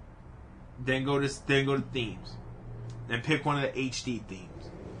 Then go to themes. And pick one of the HD themes.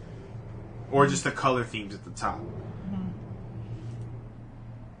 Or just the color themes at the top.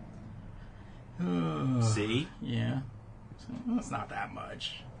 See? Yeah. It's not that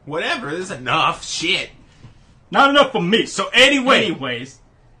much. Whatever, there's enough. Shit. Not enough for me. So anyways.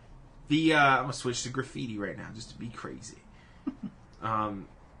 I'm going to switch to graffiti right now just to be crazy. I'm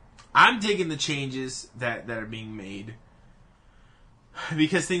digging the changes that are being made.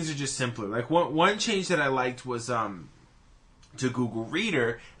 Because things are just simpler. Like one change that I liked was to Google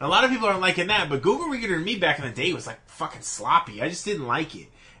Reader. And a lot of people aren't liking that, but Google Reader to me back in the day was like fucking sloppy. I just didn't like it.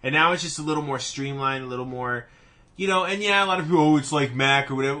 And now it's just a little more streamlined, a little more, and yeah, a lot of people, it's like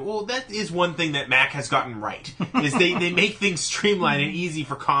Mac or whatever. Well, that is one thing that Mac has gotten right, is they make things streamlined and easy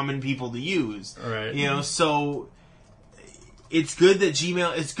for common people to use. Right. So it's good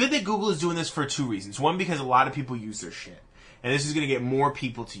that Google is doing this for two reasons. One, because a lot of people use their shit. And this is going to get more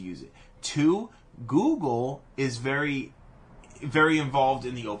people to use it. Two, Google is very, very involved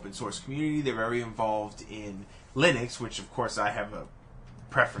in the open source community. They're very involved in Linux, which of course I have a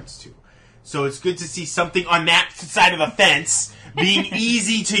preference to. So it's good to see something on that side of the fence being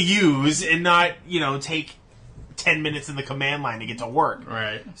easy to use and not, take 10 minutes in the command line to get to work.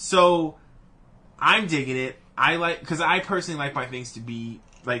 Right. So I'm digging it. Because I personally like my things to be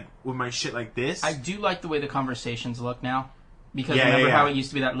like with my shit like this. I do like the way the conversations look now. Because remember how it used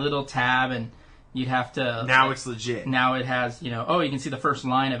to be that little tab and you'd have to... Now it's legit. Now it has, you can see the first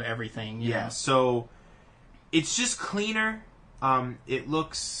line of everything. Yeah, so it's just cleaner. It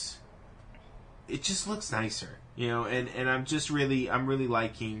looks it just looks nicer, you know. And I'm really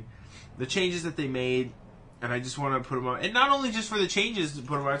liking the changes that they made, and I just want to put them up. And not only just for the changes to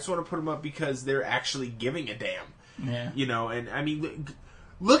put them up, I just want to put them up because they're actually giving a damn. Yeah. You know, and I mean,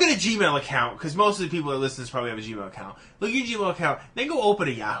 look at a Gmail account, because most of the people that listen to this probably have a Gmail account. Look at your Gmail account, then go open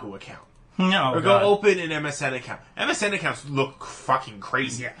a Yahoo account. No, or go open an MSN account. MSN accounts look fucking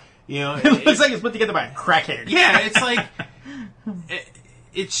crazy. Yeah. You know, it looks like it's put together by a crackhead. Yeah, it's like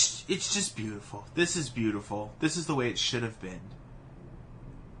it's just beautiful. This is beautiful. This is the way it should have been.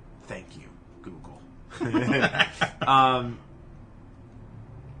 Thank you, Google. I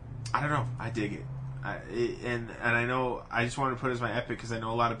don't know. I dig it. And I know I just wanted to put it as my epic because I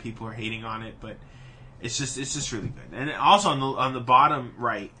know a lot of people are hating on it, but it's just really good. And also on the bottom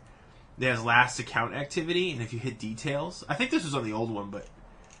right, there's last account activity, and if you hit details, I think this was on the old one, but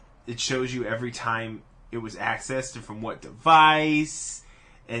it shows you every time it was accessed and from what device,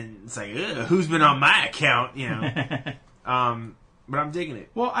 and it's like, who's been on my account, you know. But I'm digging it.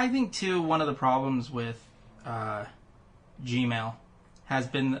 Well, I think too one of the problems with Gmail has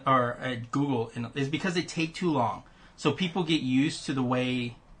been, or Google, is because they take too long. So people get used to the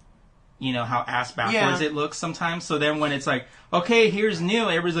way, you know, how ass backwards it looks sometimes. So then when it's like, okay, here's new,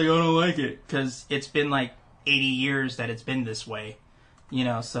 everybody's like, oh, I don't like it. Because it's been like 80 years that it's been this way. You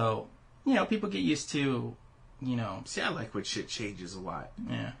know, so, you know, people get used to, you know. See, I like when shit changes a lot.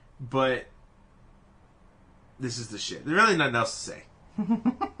 Yeah. But this is the shit. There's really nothing else to say.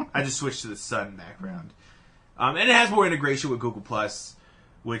 I just switched to the sun background. And it has more integration with Google Plus,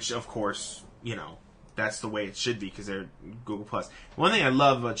 which, of course, you know, that's the way it should be because they're Google Plus. One thing I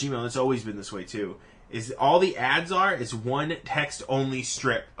love about Gmail, and it's always been this way too, is all the ads is one text-only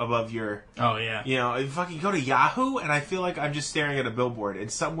strip above your... Oh, yeah. You know, if I can go to Yahoo, and I feel like I'm just staring at a billboard,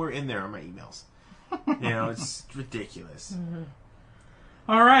 and somewhere in there are my emails. You know, it's ridiculous. Mm-hmm.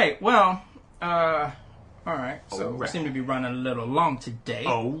 All right, well, all right. So we seem to be running a little long today.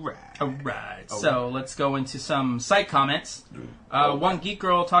 All right. So let's go into some site comments. One Geek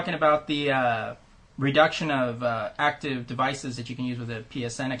Girl talking about the reduction of active devices that you can use with a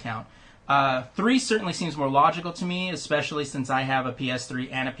PSN account. 3 certainly seems more logical to me, especially since I have a PS3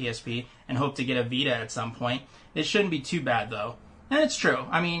 and a PSP and hope to get a Vita at some point. It shouldn't be too bad, though. And it's true.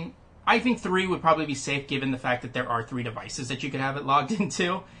 I mean, I think 3 would probably be safe given the fact that there are 3 devices that you could have it logged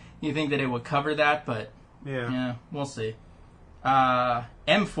into. You think that it would cover that, but yeah, we'll see.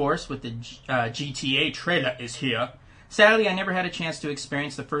 M-Force with the GTA trailer is here. Sadly, I never had a chance to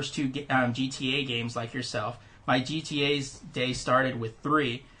experience the first 2 GTA games like yourself. My GTA's day started with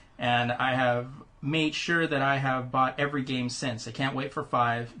 3, and I have made sure that I have bought every game since. I can't wait for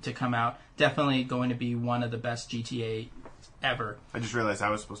 5 to come out. Definitely going to be one of the best GTA ever. I just realized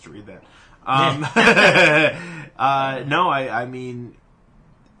I was supposed to read that. No, I mean,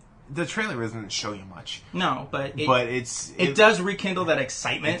 the trailer doesn't show you much. No, but it does rekindle that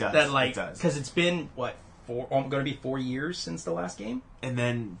excitement. It does, that like it does. Because it's been going to be 4 years since the last game, and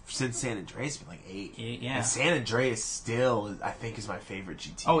then since San Andreas, it's been like 8. Yeah, and San Andreas still, I think, is my favorite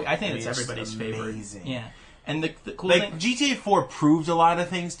GTA. Oh, I think it's everybody's favorite. Amazing. Yeah, and the cool like thing, GTA 4 proved a lot of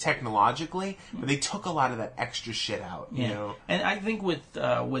things technologically, but they took a lot of that extra shit out. You know, and I think with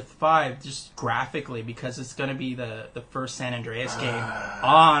 5, just graphically, because it's going to be the first San Andreas game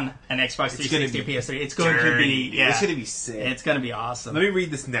on an Xbox 360 PS3. It's going to be it's going to be sick. It's going to be awesome. Let me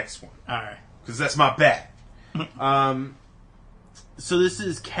read this next one. All right, because that's my bet. So this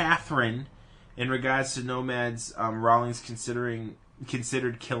is Catherine in regards to Nomad's Rawlings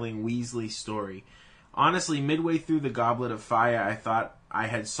considered killing Weasley story. Honestly, midway through the Goblet of Fire, I thought I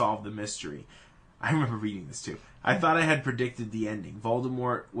had solved the mystery. I remember reading this too. I thought I had predicted the ending.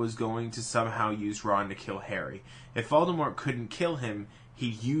 Voldemort was going to somehow use Ron to kill Harry. If Voldemort couldn't kill him,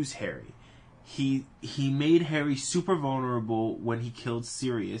 he'd use Harry. He made Harry super vulnerable when he killed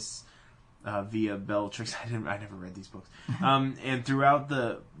Sirius. Via Bellatrix. I never read these books. And throughout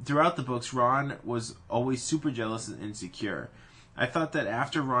the books, Ron was always super jealous and insecure. I thought that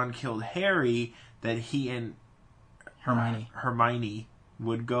after Ron killed Harry, that he and Hermione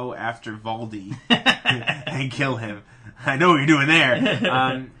would go after Voldy and kill him. I know what you're doing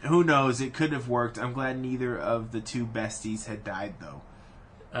there. Who knows? It could have worked. I'm glad neither of the 2 besties had died, though.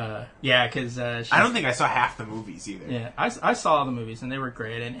 Yeah, because I don't think I saw half the movies either. Yeah, I saw all the movies and they were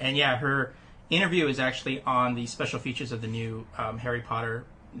great, and yeah, her interview is actually on the special features of the new Harry Potter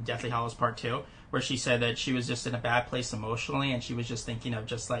Deathly Hallows Part 2, where she said that she was just in a bad place emotionally, and she was just thinking of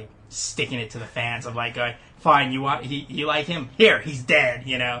just like sticking it to the fans of like going, fine, you like him? Here, he's dead,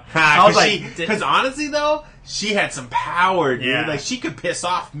 you know. I was like, because honestly though, she had some power, dude. Yeah. Like she could piss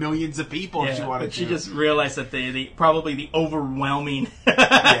off millions of people if she wanted but to. she just realized that the probably the overwhelming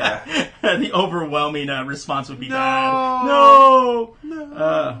Yeah. the overwhelming response would be bad. No.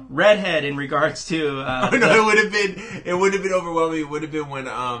 Redhead in regards to No, it would have been overwhelming. It would have been when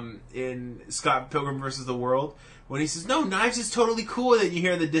in Scott Pilgrim versus the World when he says, "No, Knives is totally cool." Then you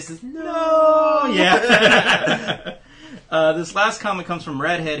hear in the distance, "No." Yeah. This last comment comes from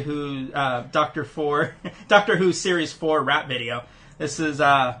Redhead, who Doctor Who Series 4 rap video. This is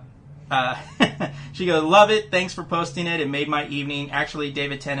she goes, "Love it. Thanks for posting it. It made my evening. Actually,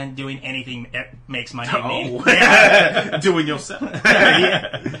 David Tennant doing anything makes my evening." Oh. Doing yourself.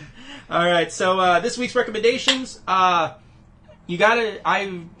 Yeah. All right. So this week's recommendations. I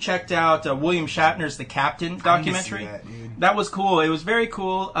checked out William Shatner's The Captain documentary. That was cool. It was very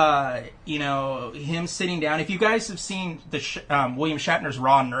cool. Him sitting down. If you guys have seen the William Shatner's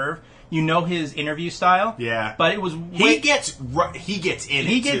Raw Nerve, you know his interview style. Yeah, but it was he gets in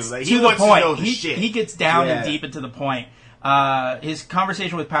it too. Like, he wants point. to know the shit. He gets down and deep into the point. His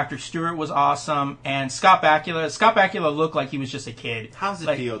conversation with Patrick Stewart was awesome, and Scott Bakula. Scott Bakula looked like he was just a kid. How's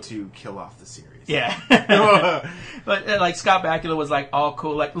it feel to kill off the series? Yeah, but like Scott Bakula was like all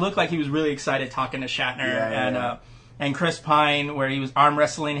cool, like looked like he was really excited talking to Shatner, and Chris Pine, where he was arm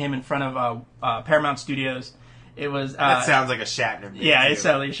wrestling him in front of Paramount Studios. It was that sounds like a Shatner bit. Yeah, too. it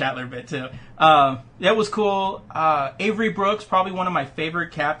sounded like a Shatner bit too. That was cool. Avery Brooks, probably one of my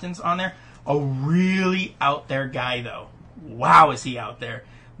favorite captains on there. A really out there guy though. Wow, is he out there?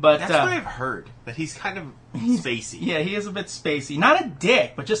 But that's what I've heard. That he's kind of spacey. Yeah, he is a bit spacey. Not a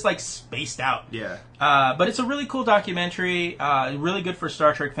dick, but just like spaced out. Yeah. But it's a really cool documentary. Really good for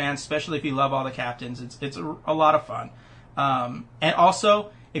Star Trek fans, especially if you love all the captains. It's a lot of fun. And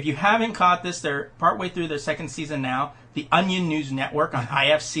also, if you haven't caught this, they're partway through their second season now. The Onion News Network on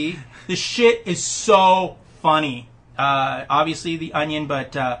IFC. This shit is so funny. Obviously, The Onion,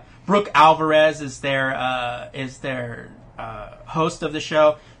 but Brooke Alvarez is their host of the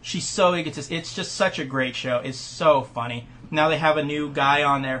show. She's so egotistic. It's just such a great show. It's so funny. Now they have a new guy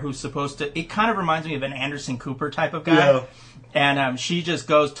on there who's supposed to... It kind of reminds me of an Anderson Cooper type of guy. Yeah. And she just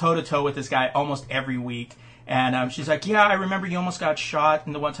goes toe-to-toe with this guy almost every week. And she's like, yeah, I remember you almost got shot.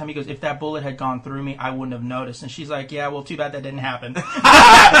 And the one time he goes, if that bullet had gone through me, I wouldn't have noticed. And she's like, yeah, well, too bad that didn't happen.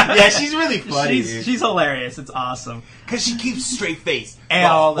 Yeah, she's really funny. She's hilarious. It's awesome. Because she keeps straight face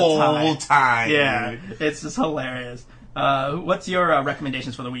all the time. Yeah, dude. it's just hilarious. What's your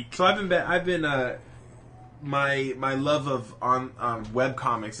recommendations for the week? So I've been my love of web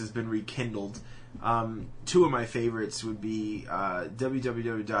comics has been rekindled. Two of my favorites would be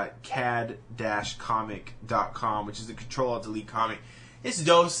www.cad-comic.com, which is a Control-Alt-Delete comic. It's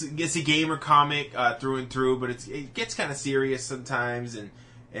dope. It's a gamer comic through and through, but it gets kind of serious sometimes,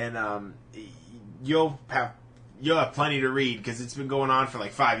 and you'll have plenty to read because it's been going on for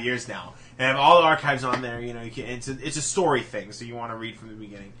like 5 years now. And I have all the archives on there. You know, it's a story thing, so you want to read from the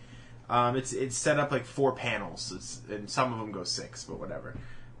beginning. It's set up like 4 panels, and some of them go 6, but whatever.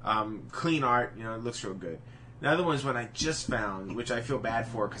 Clean art, you know, it looks real good. Another one's one I just found, which I feel bad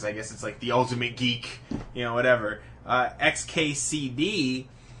for because I guess it's like the ultimate geek, you know, whatever. XKCD,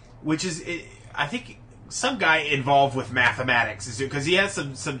 which is, I think, some guy involved with mathematics, because he has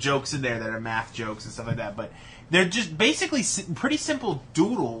some jokes in there that are math jokes and stuff like that, but they're just basically pretty simple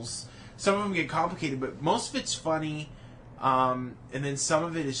doodles. Some of them get complicated, but most of it's funny, and then some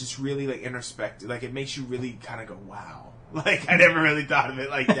of it is just really like introspective. Like it makes you really kind of go, wow. Like I never really thought of it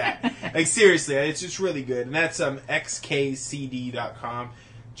like that. Like seriously, it's just really good. And that's xkcd.com.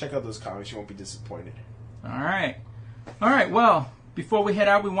 Check out those comics, you won't be disappointed. All right. Well, before we head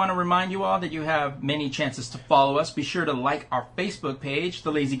out, we want to remind you all that you have many chances to follow us. Be sure to like our Facebook page,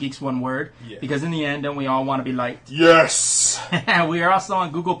 The Lazy Geeks One Word, because in the end, don't we all want to be liked? Yes! We are also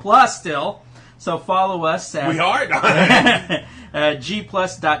on Google Plus still, so follow us at... We are?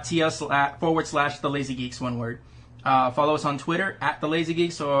 gplus.to/The Lazy Geeks One Word. Follow us on Twitter at The Lazy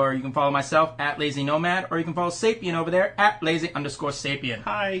Geeks, or you can follow myself at Lazy Nomad, or you can follow Sapien over there at Lazy_Sapien.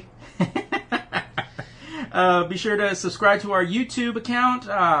 Hi. Be sure to subscribe to our YouTube account.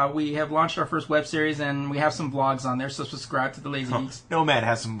 We have launched our first web series, and we have some vlogs on there, so subscribe to The Lazy Geeks. Nomad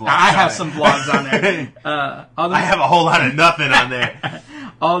has some vlogs. I have some vlogs on there. I have a whole lot of nothing on there.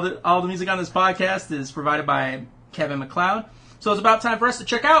 All the music on this podcast is provided by Kevin MacLeod. So it's about time for us to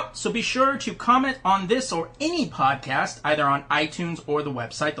check out. So be sure to comment on this or any podcast, either on iTunes or the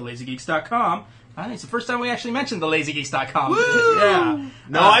website, thelazygeeks.com. I think it's the first time we actually mentioned the LazyGeeks.com. Woo! Yeah.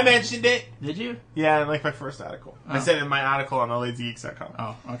 No, I mentioned it. Did you? Yeah, in like my first article. I said it in my article on the LazyGeeks.com.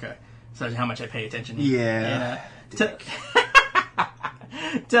 Oh, okay. So how much I pay attention to Yeah.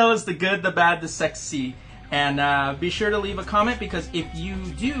 Tell us the good, the bad, the sexy. And be sure to leave a comment, because if you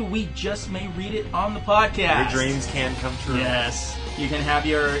do, we just may read it on the podcast. Your dreams can come true. Yes. You can have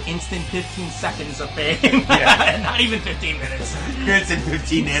your instant 15 seconds of fame. Yeah. Not even 15 minutes. Instant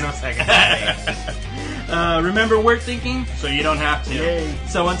 15 nanoseconds. Remember, we're thinking, so you don't have to. Yay.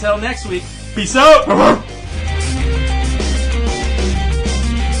 So until next week, peace out!